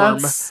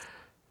norm. That's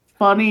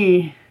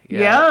funny.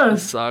 Yeah, it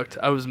sucked.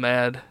 I was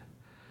mad.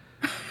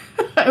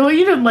 Well,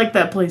 you didn't like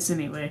that place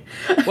anyway.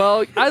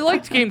 Well, I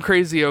liked Game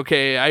Crazy,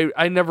 okay.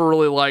 I never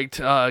really liked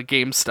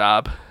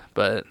GameStop,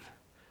 but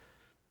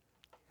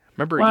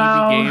remember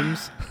EB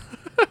Games?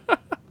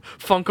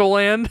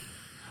 Funkoland?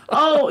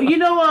 Oh,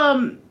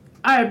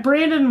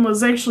 Brandon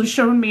was actually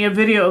showing me a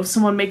video of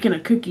someone making a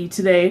cookie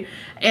today,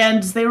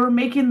 and they were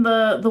making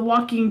the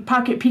walking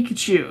pocket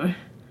Pikachu.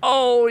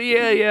 Oh,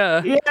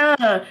 yeah.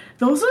 Yeah,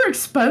 those are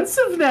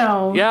expensive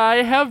now. Yeah,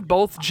 I have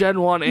both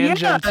Gen 1 and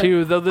Gen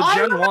 2, though the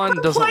Gen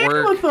 1 doesn't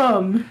work. With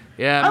them.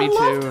 Yeah, me too.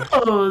 Loved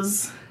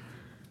those.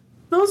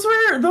 Those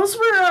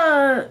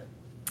were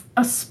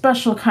a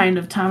special kind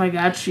of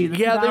Tamagotchi.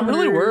 Yeah, they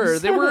really were.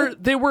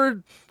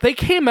 They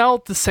came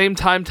out the same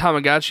time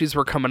Tamagotchis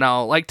were coming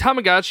out. Like,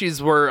 Tamagotchis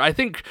were, I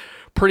think,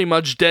 pretty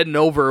much dead and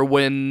over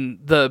when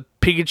the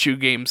Pikachu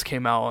games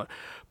came out.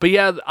 But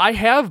yeah, I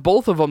have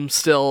both of them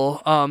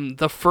still.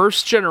 The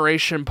first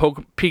generation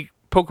Pokemon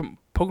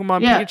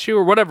Pikachu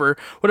or whatever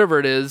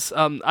it is.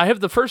 I have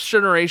the first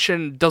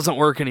generation, doesn't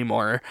work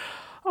anymore.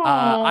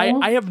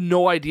 I have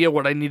no idea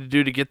what I need to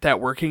do to get that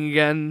working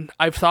again.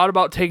 I've thought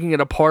about taking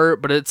it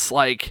apart, but it's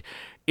like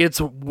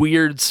it's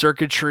weird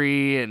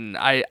circuitry, and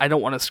I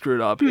don't want to screw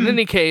it up. In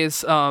any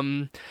case,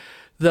 the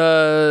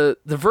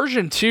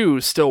version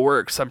 2 still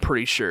works, I'm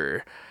pretty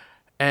sure.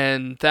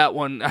 And that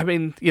one, I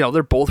mean,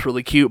 they're both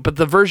really cute, but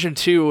the version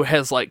 2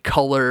 has like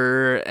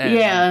color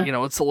and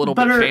it's a little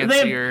better, bit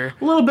fancier.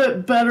 A little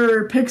bit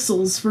better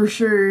pixels for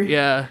sure.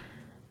 Yeah.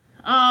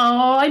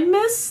 Oh, I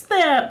miss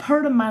that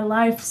part of my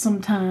life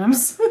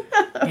sometimes.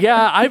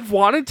 Yeah, I've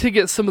wanted to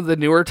get some of the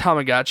newer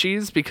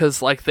Tamagotchis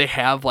because like they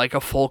have like a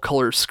full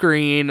color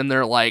screen and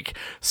they're like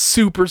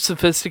super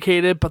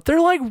sophisticated, but they're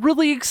like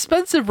really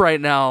expensive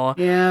right now.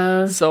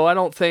 Yeah. So I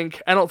don't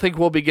think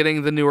we'll be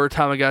getting the newer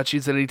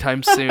Tamagotchis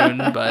anytime soon,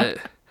 but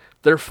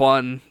they're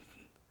fun.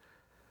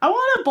 I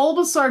want a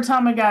Bulbasaur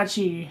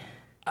Tamagotchi.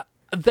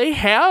 They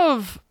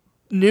have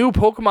new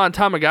Pokemon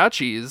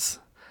Tamagotchis.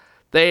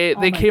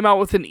 They came out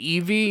with an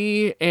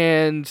Eevee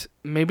and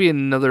maybe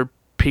another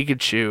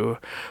Pikachu,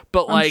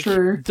 but like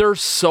they're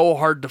so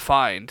hard to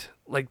find.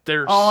 Like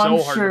they're hard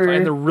to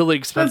find. They're really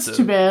expensive. That's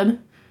too bad.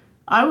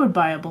 I would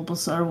buy a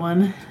Bulbasaur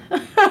one.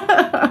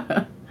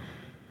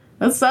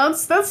 That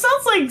sounds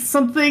like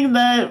something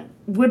that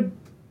would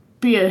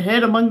be a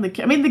hit among the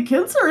kids. I mean, the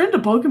kids are into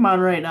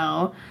Pokemon right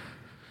now.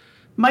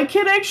 My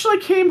kid actually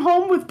came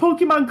home with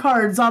Pokemon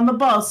cards on the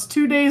bus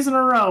 2 days in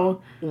a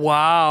row.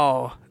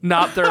 Wow.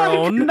 Not their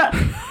own?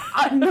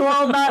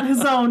 Well, not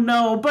his own,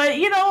 no. But,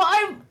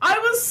 I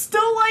was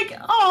still like,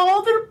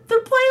 oh, they're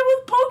playing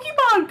with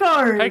Pokemon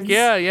cards. Heck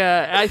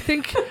yeah.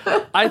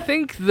 I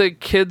think the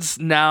kids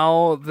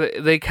now,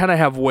 they kind of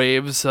have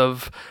waves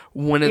of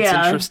when it's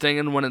interesting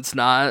and when it's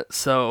not.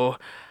 So,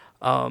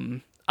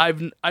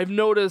 I've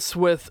noticed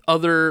with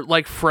other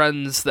like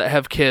friends that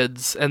have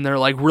kids and they're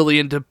like really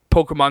into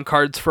Pokemon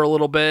cards for a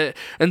little bit,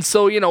 and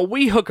so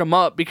we hook them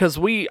up because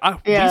we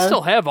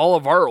still have all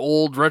of our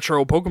old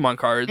retro Pokemon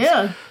cards.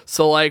 Yeah.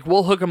 So like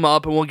we'll hook them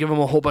up and we'll give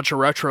them a whole bunch of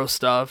retro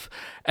stuff,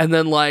 and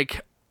then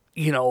like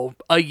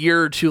a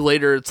year or two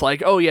later, it's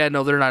like, oh yeah,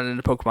 no, they're not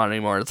into Pokemon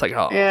anymore. It's like,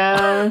 oh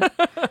yeah.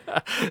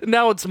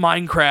 Now it's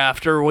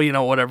Minecraft or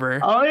whatever.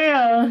 Oh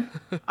yeah,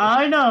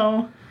 I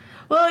know.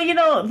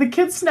 Well, the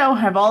kids now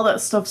have all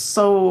that stuff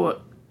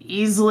so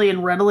easily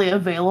and readily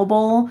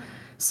available,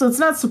 so it's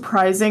not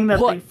surprising that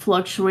they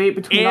fluctuate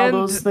between all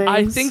those things.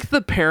 I think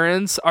the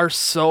parents are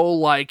so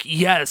like,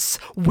 yes,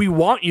 we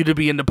want you to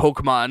be into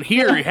Pokemon.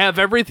 Here, you have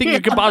everything you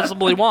could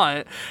possibly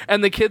want.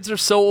 And the kids are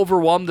so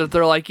overwhelmed that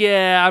they're like,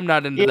 yeah, I'm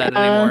not into that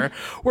anymore.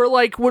 Where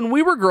like when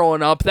we were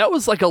growing up, that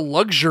was like a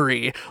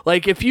luxury.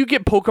 Like if you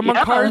get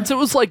Pokemon cards, it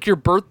was like your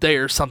birthday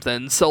or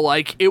something. So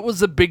like it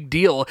was a big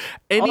deal.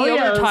 Any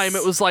other time,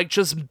 it was like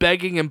just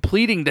begging and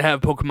pleading to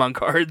have Pokemon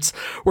cards.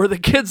 Where the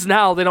kids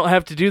now, they don't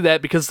have to do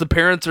that because the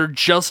parents are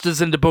just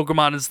as into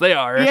Pokemon as they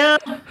are. Yeah.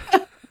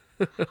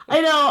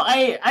 I know.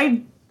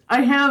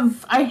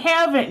 I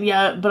haven't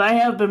yet, but I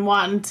have been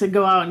wanting to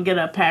go out and get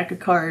a pack of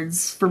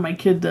cards for my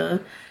kid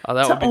to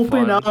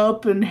open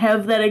up and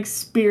have that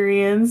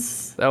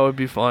experience. That would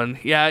be fun.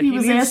 Yeah, he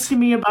was asking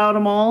me about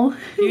them all.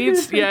 he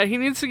needs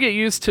to get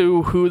used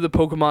to who the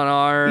Pokemon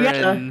are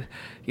and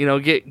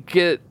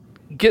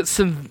get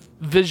some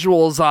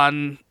visuals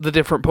on the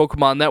different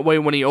Pokemon. That way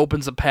when he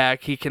opens a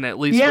pack, he can at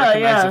least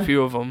recognize a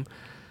few of them.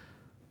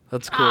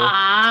 That's cool.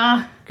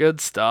 Good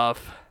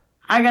stuff.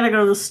 I gotta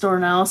go to the store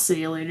now. I'll see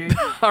you later.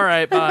 All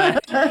right, bye.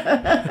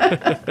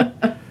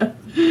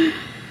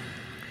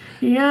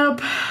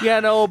 Yep. Yeah,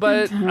 no,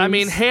 but I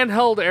mean,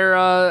 handheld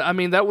era, I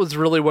mean, that was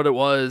really what it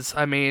was.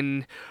 I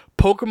mean,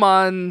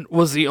 Pokemon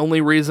was the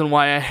only reason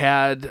why I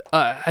had,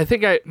 I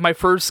think my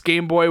first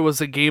Game Boy was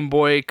a Game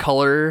Boy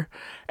Color,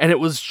 and it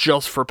was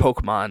just for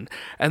Pokemon.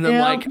 And then,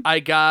 like,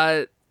 I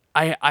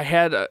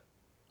had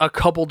a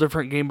couple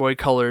different Game Boy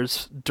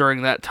Colors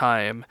during that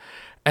time.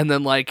 And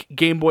then, like,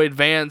 Game Boy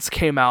Advance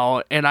came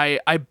out, and I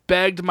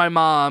begged my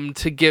mom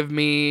to give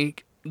me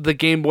the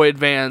Game Boy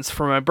Advance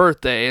for my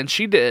birthday, and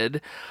she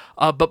did.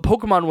 But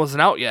Pokemon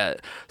wasn't out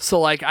yet. So,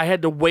 like, I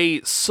had to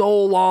wait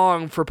so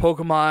long for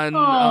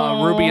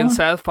Pokemon Ruby and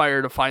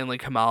Sapphire to finally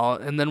come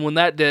out. And then when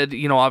that did,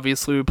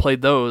 obviously we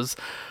played those.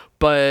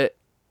 But,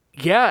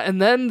 yeah,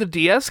 and then the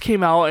DS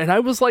came out, and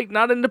I was, like,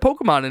 not into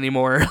Pokemon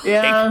anymore.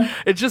 Yeah. Like,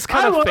 it just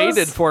kind of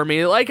faded for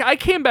me. Like, I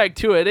came back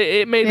to it.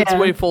 It made its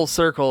way full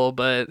circle,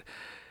 but,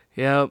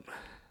 yep.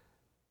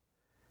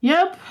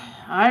 Yep.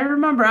 I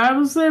remember. I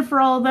was there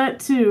for all of that,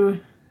 too.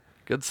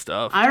 Good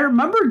stuff. I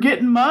remember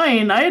getting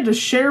mine. I had to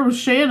share with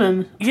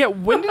Shannon. Yeah,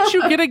 when did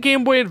you get a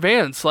Game Boy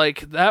Advance?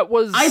 Like, that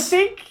was... I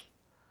think...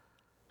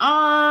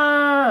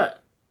 I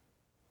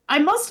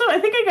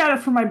think I got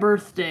it for my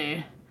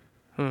birthday.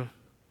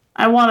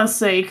 I want to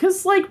say.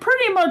 Because, like,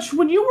 pretty much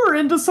when you were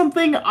into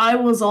something, I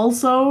was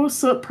also.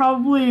 So it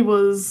probably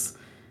was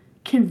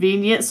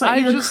convenient. So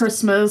either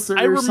Christmas or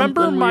something. I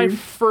remember my weird.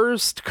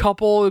 first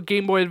couple of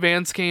Game Boy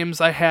Advance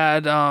games I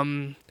had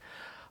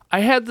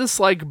this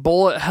like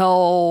bullet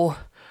hell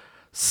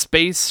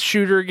space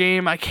shooter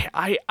game.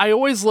 I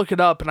always look it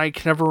up and I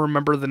can never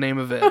remember the name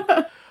of it.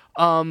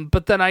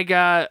 But then I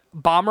got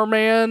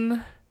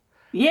Bomberman.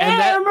 Yeah, And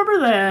that- I remember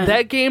that.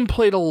 That game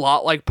played a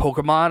lot like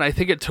Pokemon. I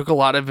think it took a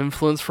lot of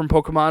influence from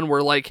Pokemon,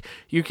 where like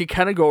you could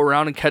kind of go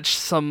around and catch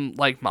some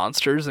like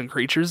monsters and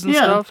creatures and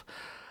stuff.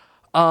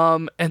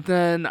 And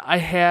then I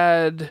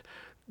had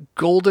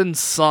Golden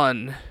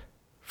Sun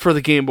for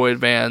the Game Boy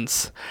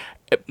Advance,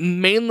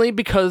 mainly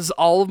because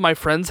all of my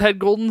friends had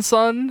Golden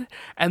Sun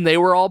and they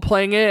were all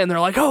playing it, and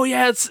they're like, "Oh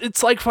yeah,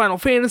 it's like Final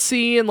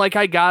Fantasy," and like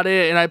I got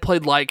it and I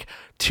played like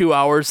 2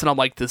 hours and I'm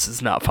like, "This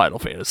is not Final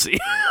Fantasy."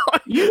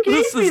 You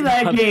gave me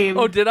that game.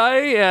 Oh, did I?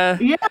 Yeah.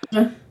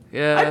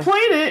 Yeah. I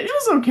played it. It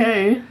was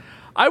okay.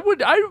 I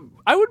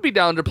would be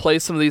down to play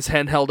some of these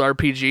handheld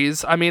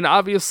RPGs. I mean,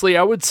 obviously,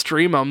 I would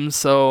stream them,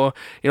 so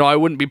I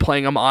wouldn't be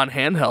playing them on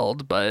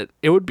handheld, but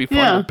it would be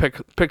fun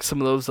to pick some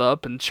of those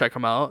up and check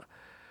them out.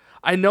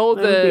 I know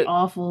that would be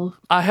awful.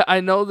 I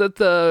know that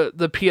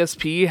the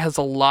PSP has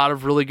a lot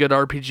of really good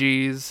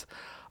RPGs.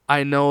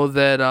 I know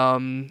that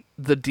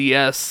the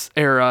DS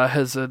era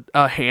has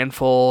a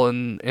handful,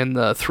 and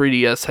the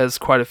 3DS has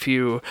quite a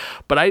few.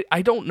 But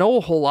I don't know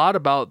a whole lot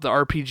about the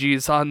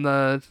RPGs on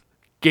the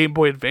Game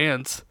Boy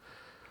Advance.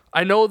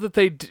 I know that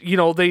they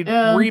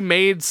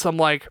remade some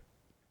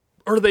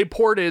or they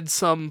ported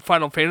some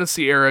Final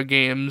Fantasy era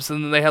games,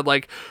 and then they had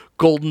like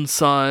Golden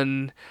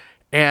Sun,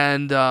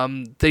 and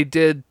they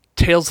did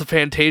Tales of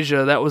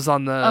Fantasia. That was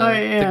on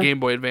the Game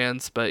Boy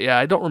Advance. But yeah,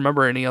 I don't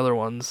remember any other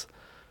ones.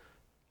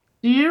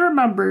 Do you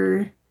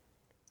remember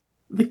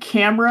the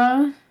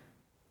camera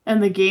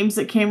and the games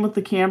that came with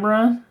the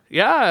camera?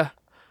 Yeah.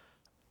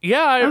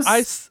 Yeah,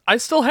 I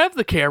still have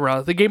the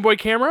camera, the Game Boy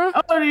camera.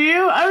 Oh, do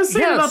you? I was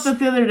thinking about that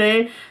the other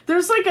day.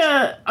 There's like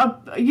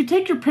you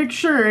take your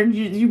picture and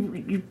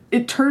you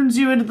it turns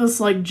you into this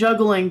like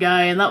juggling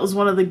guy, and that was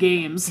one of the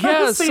games.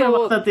 I was thinking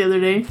about that the other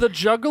day. The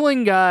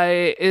juggling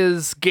guy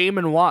is Game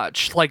 &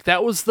 Watch. Like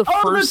that was the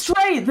first.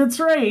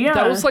 That's right. Yeah.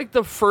 That was like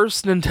the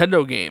first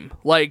Nintendo game.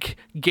 Like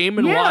Game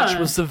 & Watch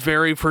was the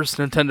very first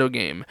Nintendo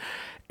game.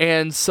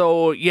 And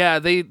so, yeah,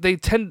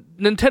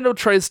 Nintendo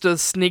tries to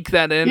sneak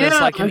that in as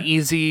like an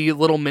easy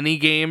little mini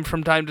game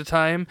from time to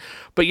time.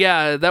 But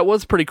yeah, that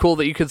was pretty cool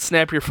that you could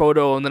snap your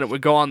photo and then it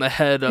would go on the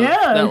head of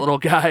that little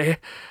guy.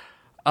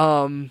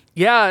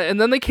 Yeah, and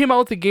then they came out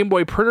with the Game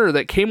Boy printer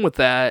that came with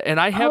that, and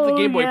I have the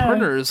Game Boy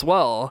printer as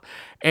well.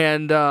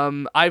 And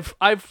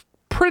I've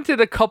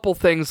printed a couple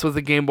things with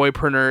the Game Boy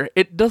printer.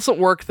 It doesn't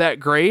work that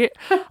great.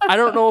 I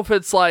don't know if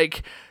it's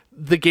like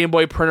the Game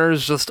Boy printer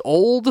is just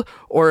old,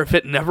 or if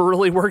it never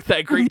really worked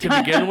that great to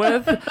begin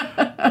with.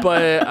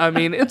 But I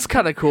mean, it's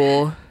kind of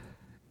cool.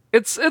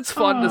 It's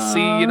fun to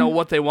see,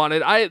 what they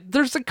wanted.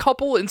 There's a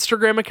couple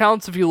Instagram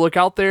accounts, if you look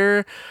out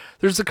there.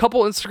 There's a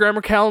couple Instagram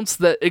accounts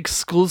that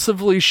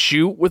exclusively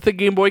shoot with the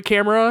Game Boy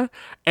camera,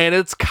 and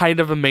it's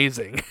kind of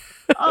amazing.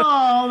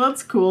 Oh,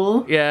 that's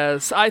cool.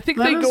 Yes, I think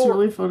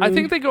really funny. I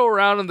think they go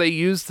around and they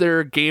use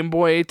their Game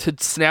Boy to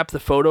snap the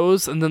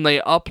photos, and then they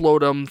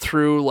upload them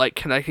through like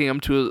connecting them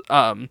to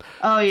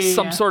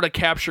some sort of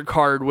capture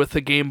card with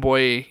the Game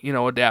Boy,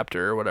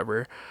 adapter or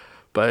whatever.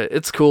 But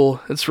it's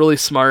cool. It's really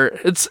smart.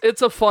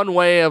 It's a fun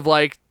way of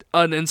like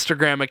an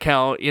Instagram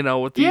account,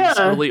 with these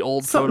really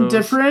old something photos.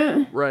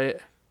 Different, right?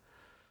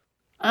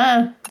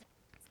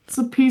 It's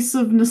a piece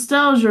of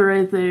nostalgia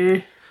right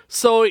there.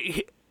 So,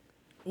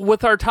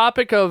 with our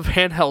topic of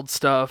handheld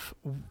stuff,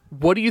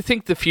 what do you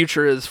think the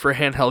future is for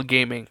handheld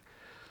gaming?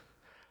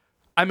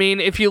 I mean,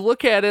 if you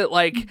look at it,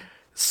 like,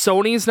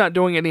 Sony's not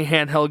doing any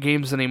handheld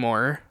games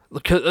anymore, or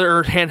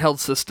handheld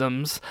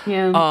systems.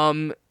 Yeah.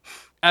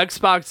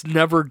 Xbox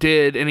never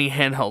did any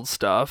handheld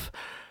stuff.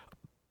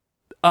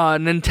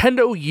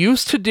 Nintendo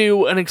used to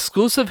do an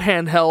exclusive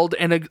handheld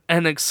and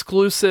an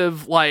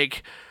exclusive,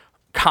 like,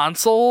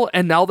 console,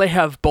 and now they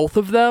have both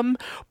of them.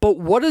 But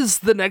what is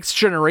the next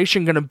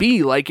generation going to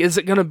be? Like, is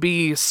it going to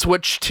be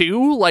Switch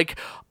 2? Like,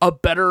 a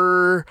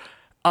better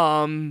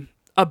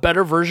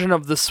version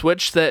of the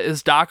Switch that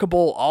is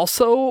dockable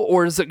also?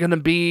 Or is it going to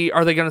be,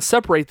 are they going to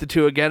separate the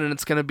two again and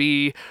it's going to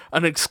be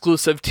an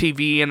exclusive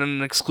TV and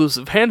an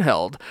exclusive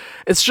handheld?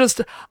 It's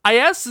just, I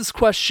asked this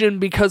question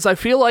because I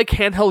feel like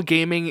handheld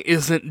gaming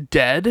isn't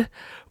dead,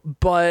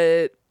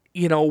 but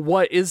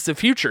what is the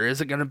future?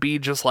 Is it going to be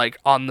just like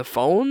on the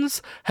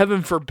phones?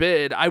 Heaven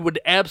forbid. I would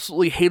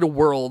absolutely hate a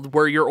world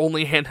where your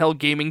only handheld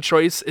gaming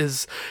choice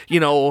is,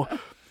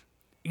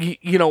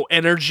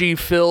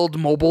 energy-filled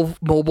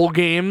mobile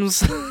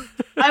games.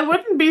 I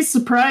wouldn't be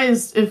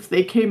surprised if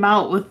they came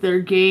out with their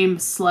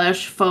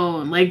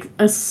game/phone, like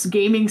a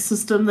gaming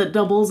system that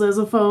doubles as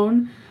a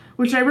phone,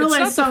 which I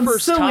realize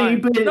sounds silly,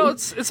 but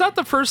it's not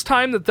the first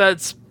time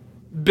that's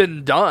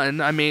been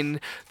done. I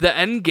mean, the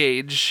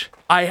N-Gage.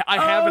 I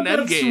have an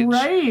N-Gage,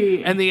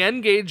 right. And the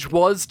N-Gage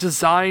was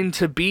designed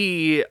to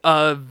be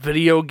a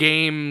video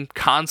game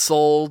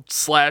console /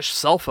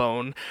 cell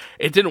phone.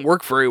 It didn't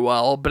work very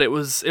well, but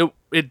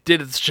it did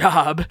its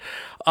job.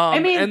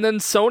 And then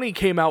Sony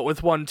came out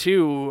with one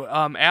too.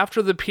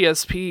 After the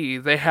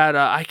PSP, they had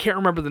I can't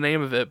remember the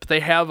name of it, but they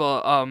have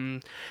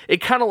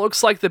it kind of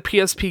looks like the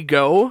PSP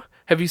Go.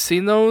 Have you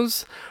seen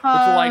those?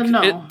 With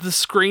No. the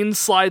screen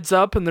slides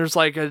up and there's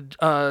like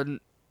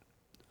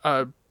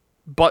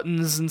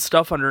buttons and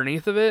stuff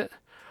underneath of it.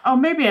 Oh,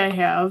 maybe I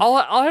have.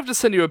 I'll have to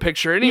send you a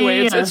picture.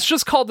 Anyway, Yeah. it's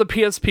just called the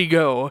PSP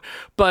Go,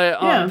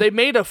 but Yeah. they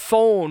made a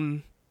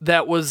phone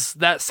that was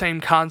that same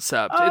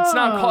concept. It's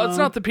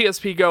not the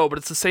PSP Go, but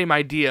it's the same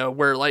idea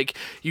where like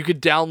you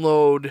could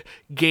download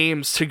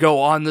games to go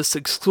on this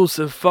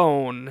exclusive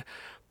phone.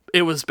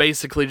 It was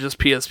basically just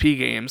PSP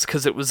games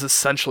because it was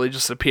essentially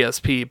just a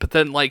PSP. But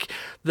then like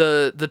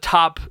the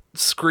top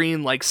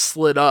screen like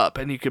slid up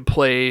and you could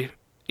play.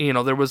 You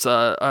know, there was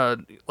a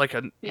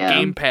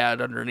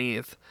gamepad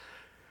underneath.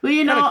 Well,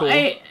 you know, cool.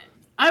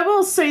 I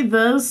will say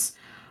this,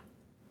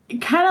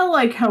 kind of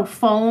like how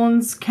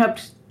phones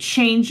kept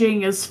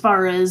changing as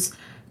far as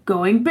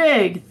going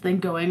big, then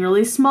going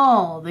really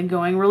small, then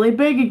going really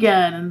big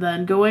again, and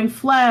then going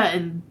flat,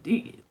 and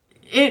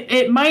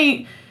it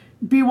might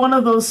be one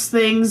of those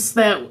things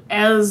that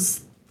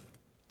as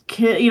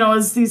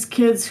these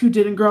kids who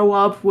didn't grow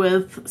up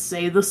with,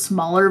 say, the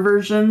smaller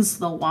versions,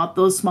 they'll want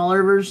those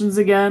smaller versions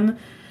again.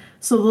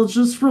 So they'll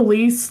just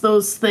release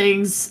those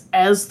things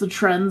as the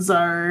trends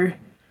are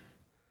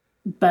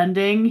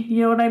bending,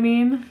 you know what I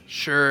mean?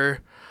 Sure.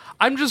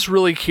 I'm just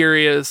really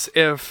curious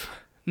if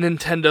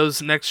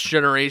Nintendo's next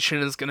generation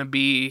is going to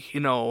be,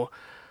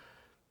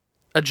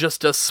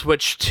 just a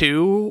Switch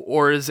 2,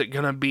 or is it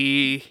going to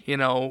be,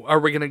 are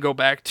we going to go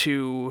back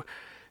to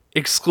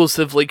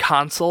exclusively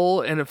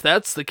console? And if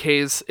that's the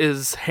case,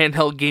 is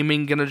handheld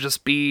gaming gonna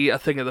just be a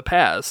thing of the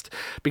past?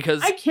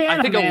 Because I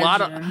think imagine. a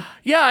lot of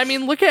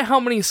look at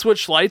how many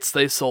Switch Lites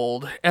they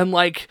sold, and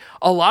like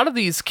a lot of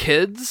these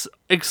kids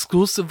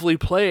exclusively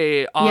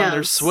play on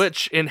their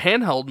Switch in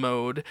handheld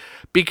mode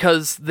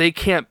because the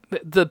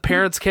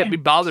parents can't be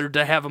bothered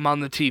to have them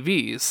on the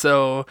TV.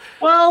 So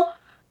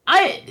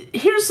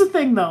here's the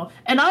thing though,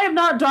 and I am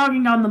not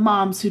dogging on the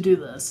moms who do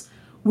this.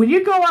 When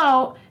you go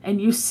out and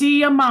you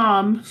see a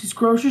mom who's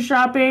grocery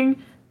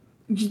shopping,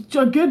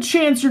 a good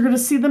chance you're going to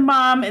see the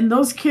mom and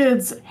those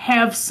kids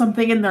have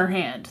something in their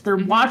hand. They're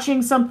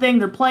watching something,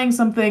 they're playing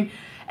something,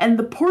 and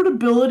the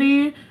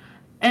portability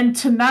and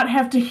to not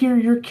have to hear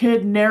your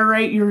kid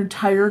narrate your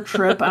entire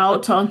trip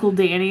out to Uncle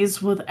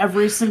Danny's with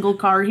every single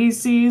car he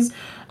sees,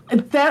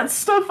 that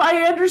stuff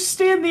I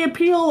understand the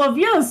appeal of.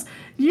 Yes,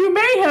 you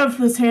may have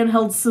this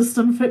handheld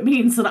system if it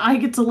means that I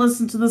get to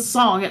listen to this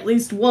song at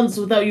least once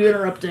without you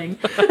interrupting.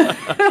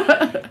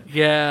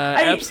 Yeah,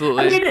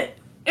 absolutely. I mean,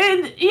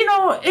 and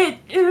it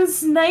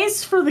is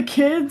nice for the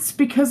kids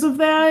because of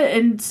that,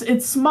 and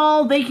it's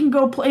small. They can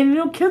go play.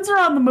 And, kids are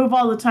on the move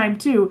all the time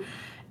too.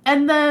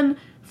 And then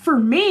for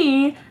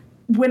me,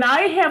 when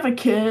I have a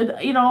kid,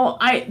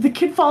 the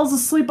kid falls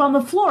asleep on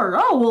the floor.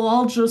 Oh, well,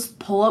 I'll just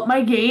pull up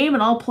my game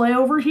and I'll play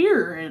over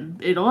here,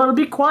 and it'll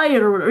be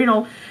quiet or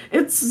whatever.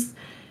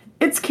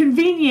 It's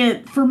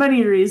convenient for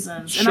many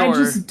reasons, and I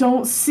just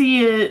don't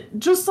see it.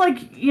 Just like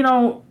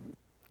you're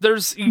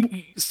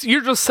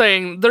just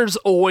saying there's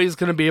always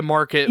going to be a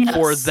market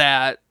for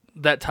that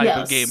type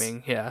of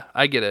gaming. Yeah,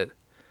 I get it.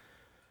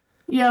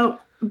 Yeah,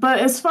 but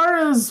as far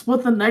as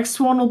what the next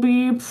one will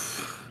be,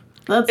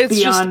 that's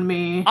beyond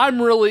me. I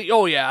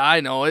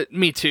know it.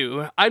 Me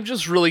too. I'm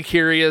just really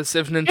curious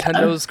if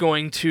Nintendo's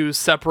going to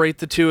separate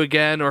the two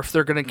again, or if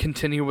they're going to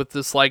continue with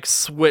this like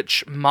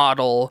Switch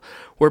model,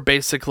 where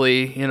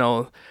basically,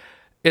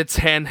 it's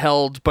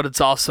handheld, but it's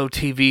also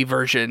TV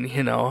version.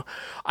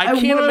 I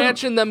can't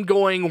imagine them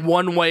going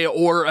one way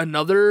or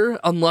another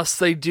unless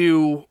they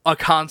do a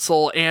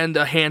console and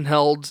a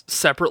handheld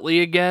separately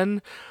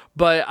again.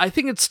 But I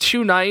think it's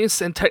too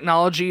nice and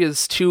technology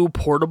is too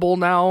portable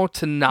now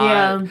to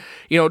not,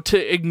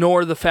 to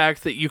ignore the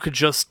fact that you could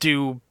just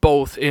do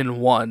both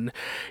in one.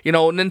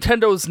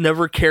 Nintendo's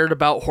never cared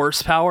about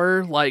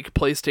horsepower like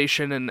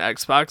PlayStation and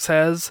Xbox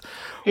has,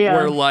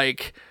 where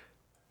like,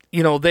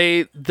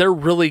 they're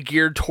really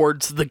geared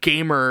towards the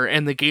gamer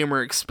and the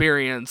gamer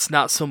experience,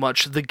 not so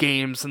much the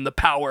games and the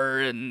power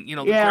and, the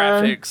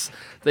graphics.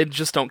 They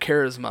just don't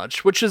care as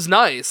much, which is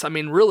nice. I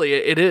mean, really,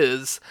 it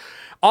is.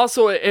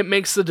 Also, it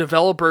makes the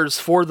developers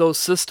for those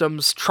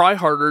systems try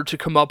harder to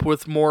come up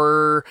with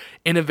more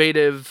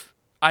innovative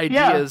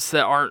ideas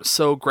that aren't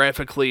so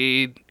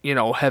graphically,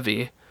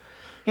 heavy.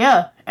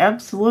 Yeah,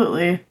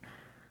 absolutely.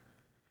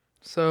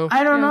 So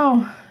I don't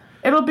know.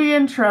 It'll be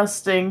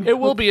interesting. It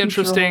will be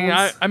interesting.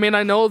 I mean,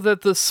 I know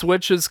that the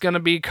Switch is going to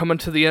be coming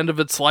to the end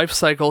of its life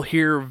cycle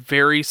here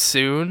very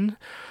soon.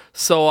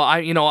 So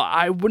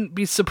I wouldn't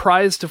be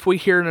surprised if we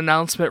hear an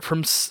announcement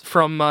from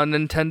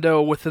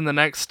Nintendo within the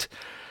next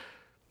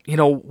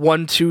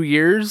 1-2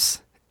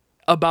 years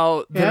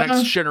about the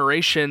next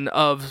generation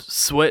of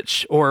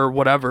Switch or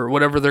whatever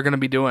they're going to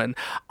be doing.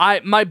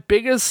 My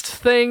biggest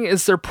thing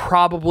is they're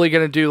probably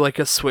going to do like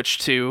a Switch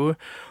 2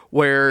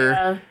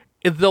 where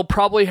they'll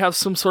probably have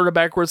some sort of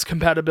backwards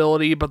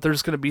compatibility, but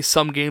there's going to be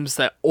some games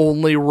that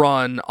only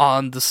run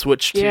on the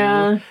Switch 2.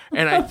 Yeah.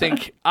 And I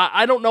think,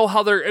 I don't know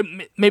how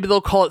maybe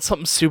they'll call it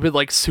something stupid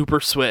like Super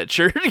Switch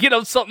or,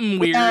 something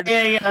weird.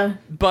 Yeah.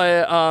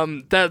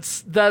 But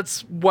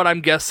that's what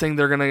I'm guessing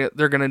they're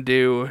gonna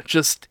do.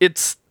 Just,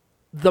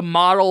 the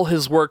model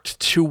has worked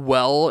too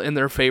well in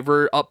their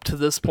favor up to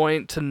this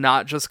point to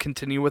not just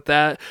continue with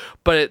that.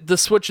 But the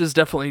Switch is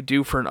definitely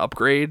due for an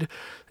upgrade.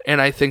 And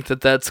I think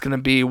that's going to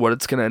be what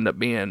it's going to end up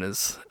being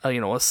is,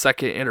 a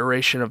second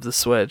iteration of the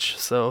Switch.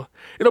 So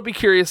it'll be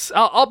curious.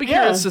 I'll be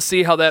curious to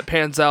see how that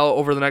pans out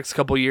over the next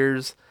couple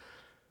years.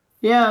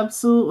 Yeah,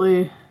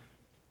 absolutely.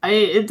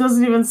 It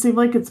doesn't even seem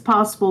like it's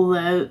possible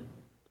that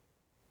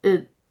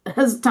it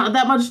has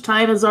that much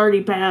time has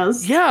already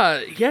passed.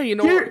 Yeah.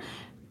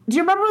 Do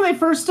you remember when they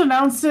first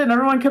announced it and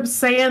everyone kept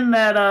saying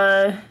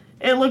that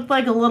it looked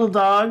like a little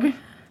dog?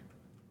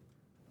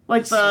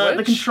 Like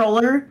the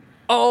controller?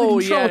 Oh,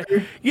 yeah.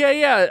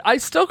 Yeah. I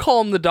still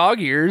call them the dog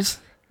ears.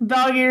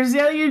 Dog ears,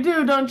 yeah, you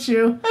do, don't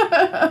you?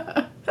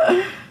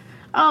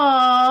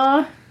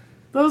 Aww.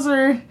 Those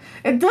are...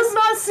 It does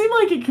not seem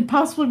like it could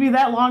possibly be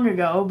that long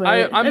ago, but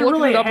I'm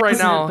looking it up right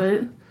now.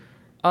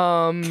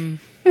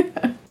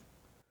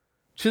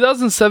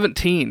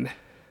 2017.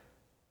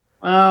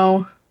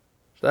 Wow.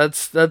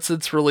 That's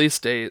its release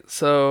date,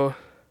 so...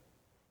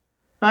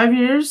 5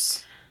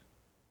 years?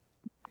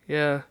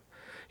 Yeah.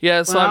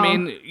 Yeah, so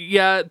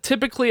wow.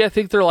 Typically I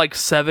think they're like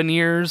 7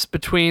 years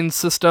between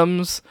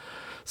systems.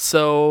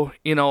 So,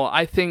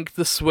 I think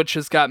the Switch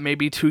has got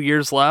maybe 2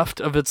 years left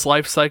of its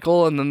life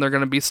cycle, and then they're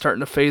going to be starting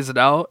to phase it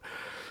out.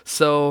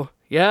 So,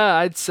 yeah,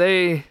 I'd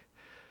say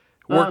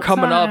we're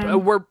coming up.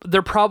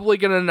 They're probably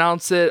going to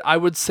announce it. I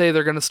would say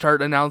they're going to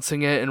start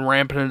announcing it and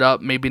ramping it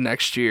up maybe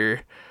next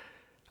year.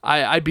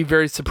 I'd be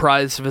very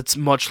surprised if it's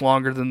much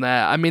longer than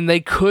that. I mean, they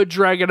could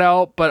drag it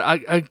out,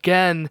 but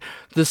again,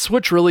 the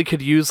Switch really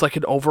could use like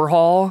an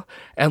overhaul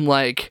and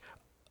like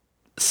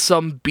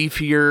some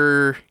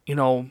beefier,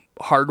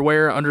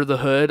 hardware under the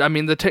hood. I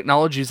mean, the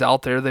technology's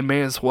out there. They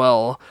may as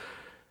well.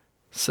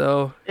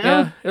 So,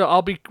 yeah,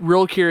 I'll be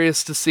real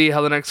curious to see how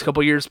the next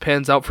couple years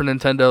pans out for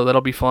Nintendo. That'll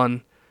be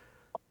fun.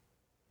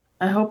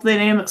 I hope they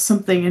name it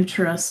something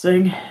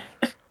interesting.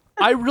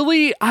 I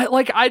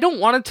don't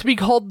want it to be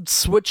called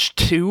Switch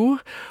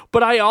 2,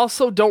 but I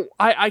also don't,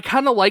 I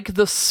kind of like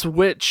the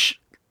Switch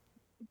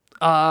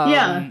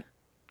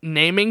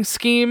naming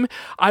scheme.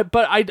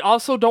 But I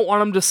also don't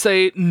want them to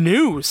say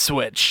new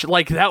Switch.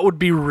 Like, that would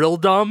be real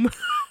dumb.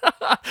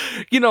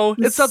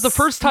 It's not the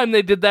first time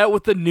they did that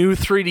with the new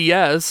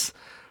 3DS,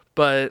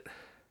 but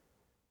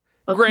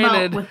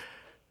granted,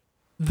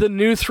 the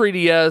new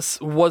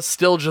 3DS was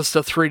still just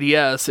a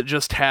 3DS. It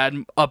just had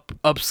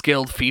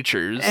upscaled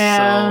features.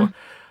 So,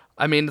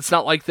 I mean, it's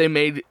not like they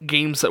made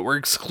games that were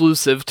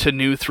exclusive to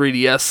new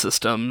 3DS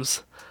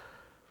systems.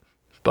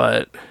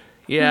 But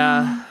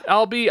yeah,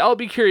 I'll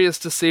be curious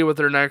to see what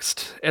their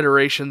next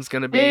iteration's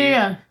going to be.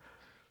 Yeah.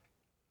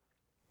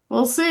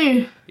 We'll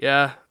see.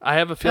 Yeah, I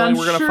have a feeling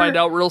we're going to find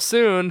out real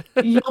soon.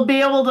 You'll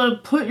be able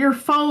to put your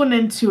phone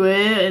into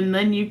it, and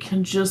then you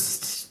can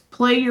just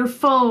play your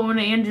phone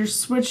and your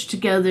Switch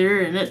together,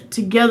 and it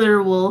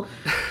together will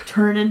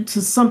turn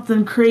into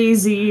something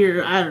crazy,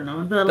 or I don't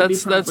know.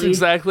 That's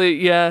exactly,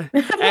 yeah.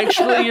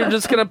 Actually, you're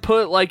just gonna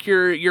put like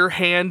your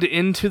hand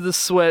into the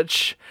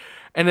Switch,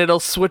 and it'll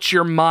switch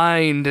your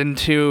mind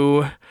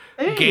into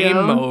game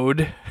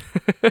mode.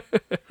 But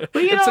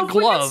it's a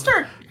glove.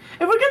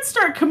 If we could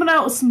start coming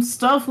out with some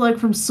stuff like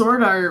from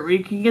Sword Art, where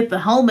you can get the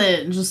helmet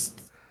and just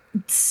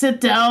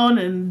sit down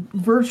and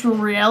virtual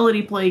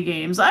reality play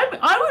games, I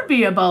would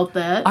be about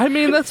that. I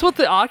mean, that's what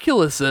the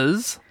Oculus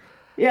is.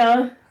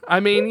 Yeah. I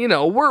mean,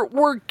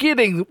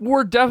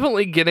 we're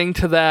definitely getting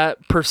to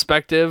that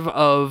perspective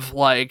of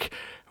like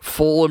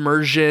full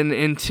immersion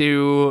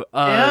into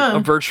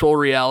a virtual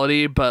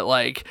reality, but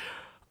like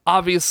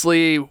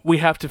obviously we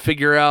have to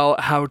figure out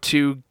how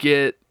to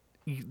get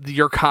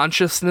your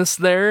consciousness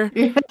there.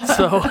 Yeah.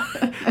 So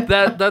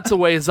that's a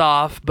ways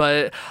off,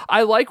 but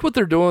I like what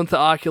they're doing with the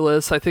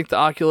Oculus. I think the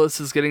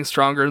Oculus is getting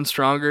stronger and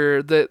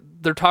stronger. That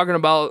they're talking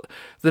about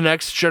the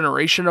next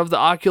generation of the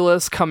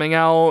Oculus coming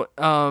out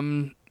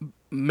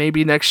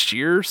maybe next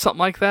year, something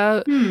like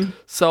that.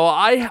 So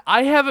I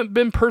haven't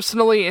been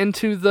personally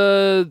into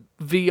the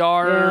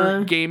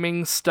VR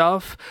gaming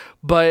stuff,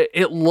 but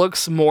it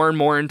looks more and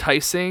more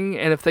enticing,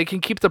 and if they can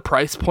keep the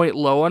price point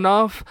low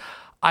enough,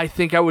 I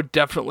think I would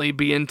definitely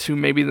be into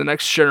maybe the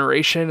next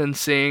generation and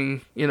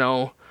seeing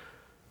what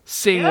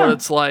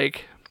it's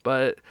like.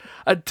 But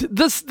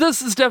this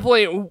is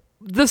definitely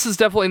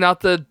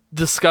not the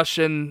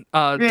discussion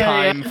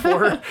time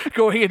for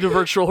going into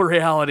virtual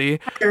reality.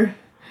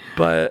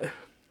 But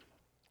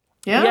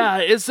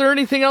is there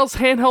anything else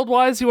handheld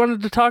wise you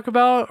wanted to talk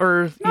about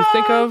or you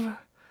think of?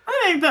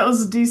 I think that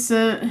was a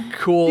decent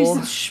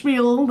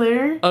spiel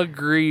there.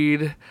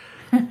 Agreed.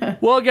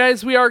 Well,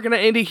 guys, we are going to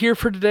end it here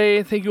for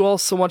today. Thank you all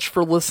so much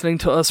for listening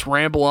to us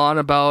ramble on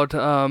about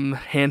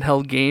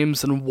handheld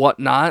games and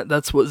whatnot.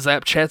 That's what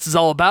Zap Chats is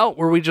all about,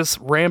 where we just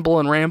ramble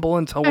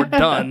until we're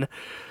done.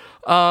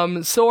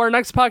 So our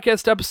next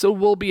podcast episode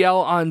will be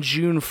out on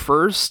June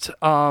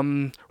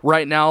 1st.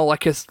 Right now,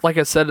 like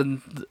I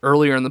said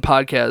earlier in the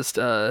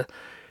podcast,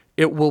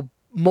 it will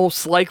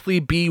most likely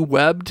be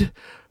webbed,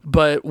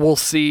 but we'll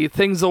see.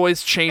 Things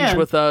always change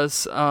with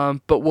us,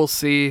 but we'll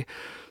see.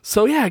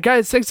 So yeah,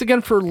 guys, thanks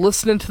again for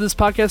listening to this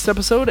podcast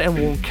episode, and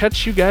we'll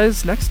catch you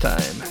guys next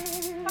time.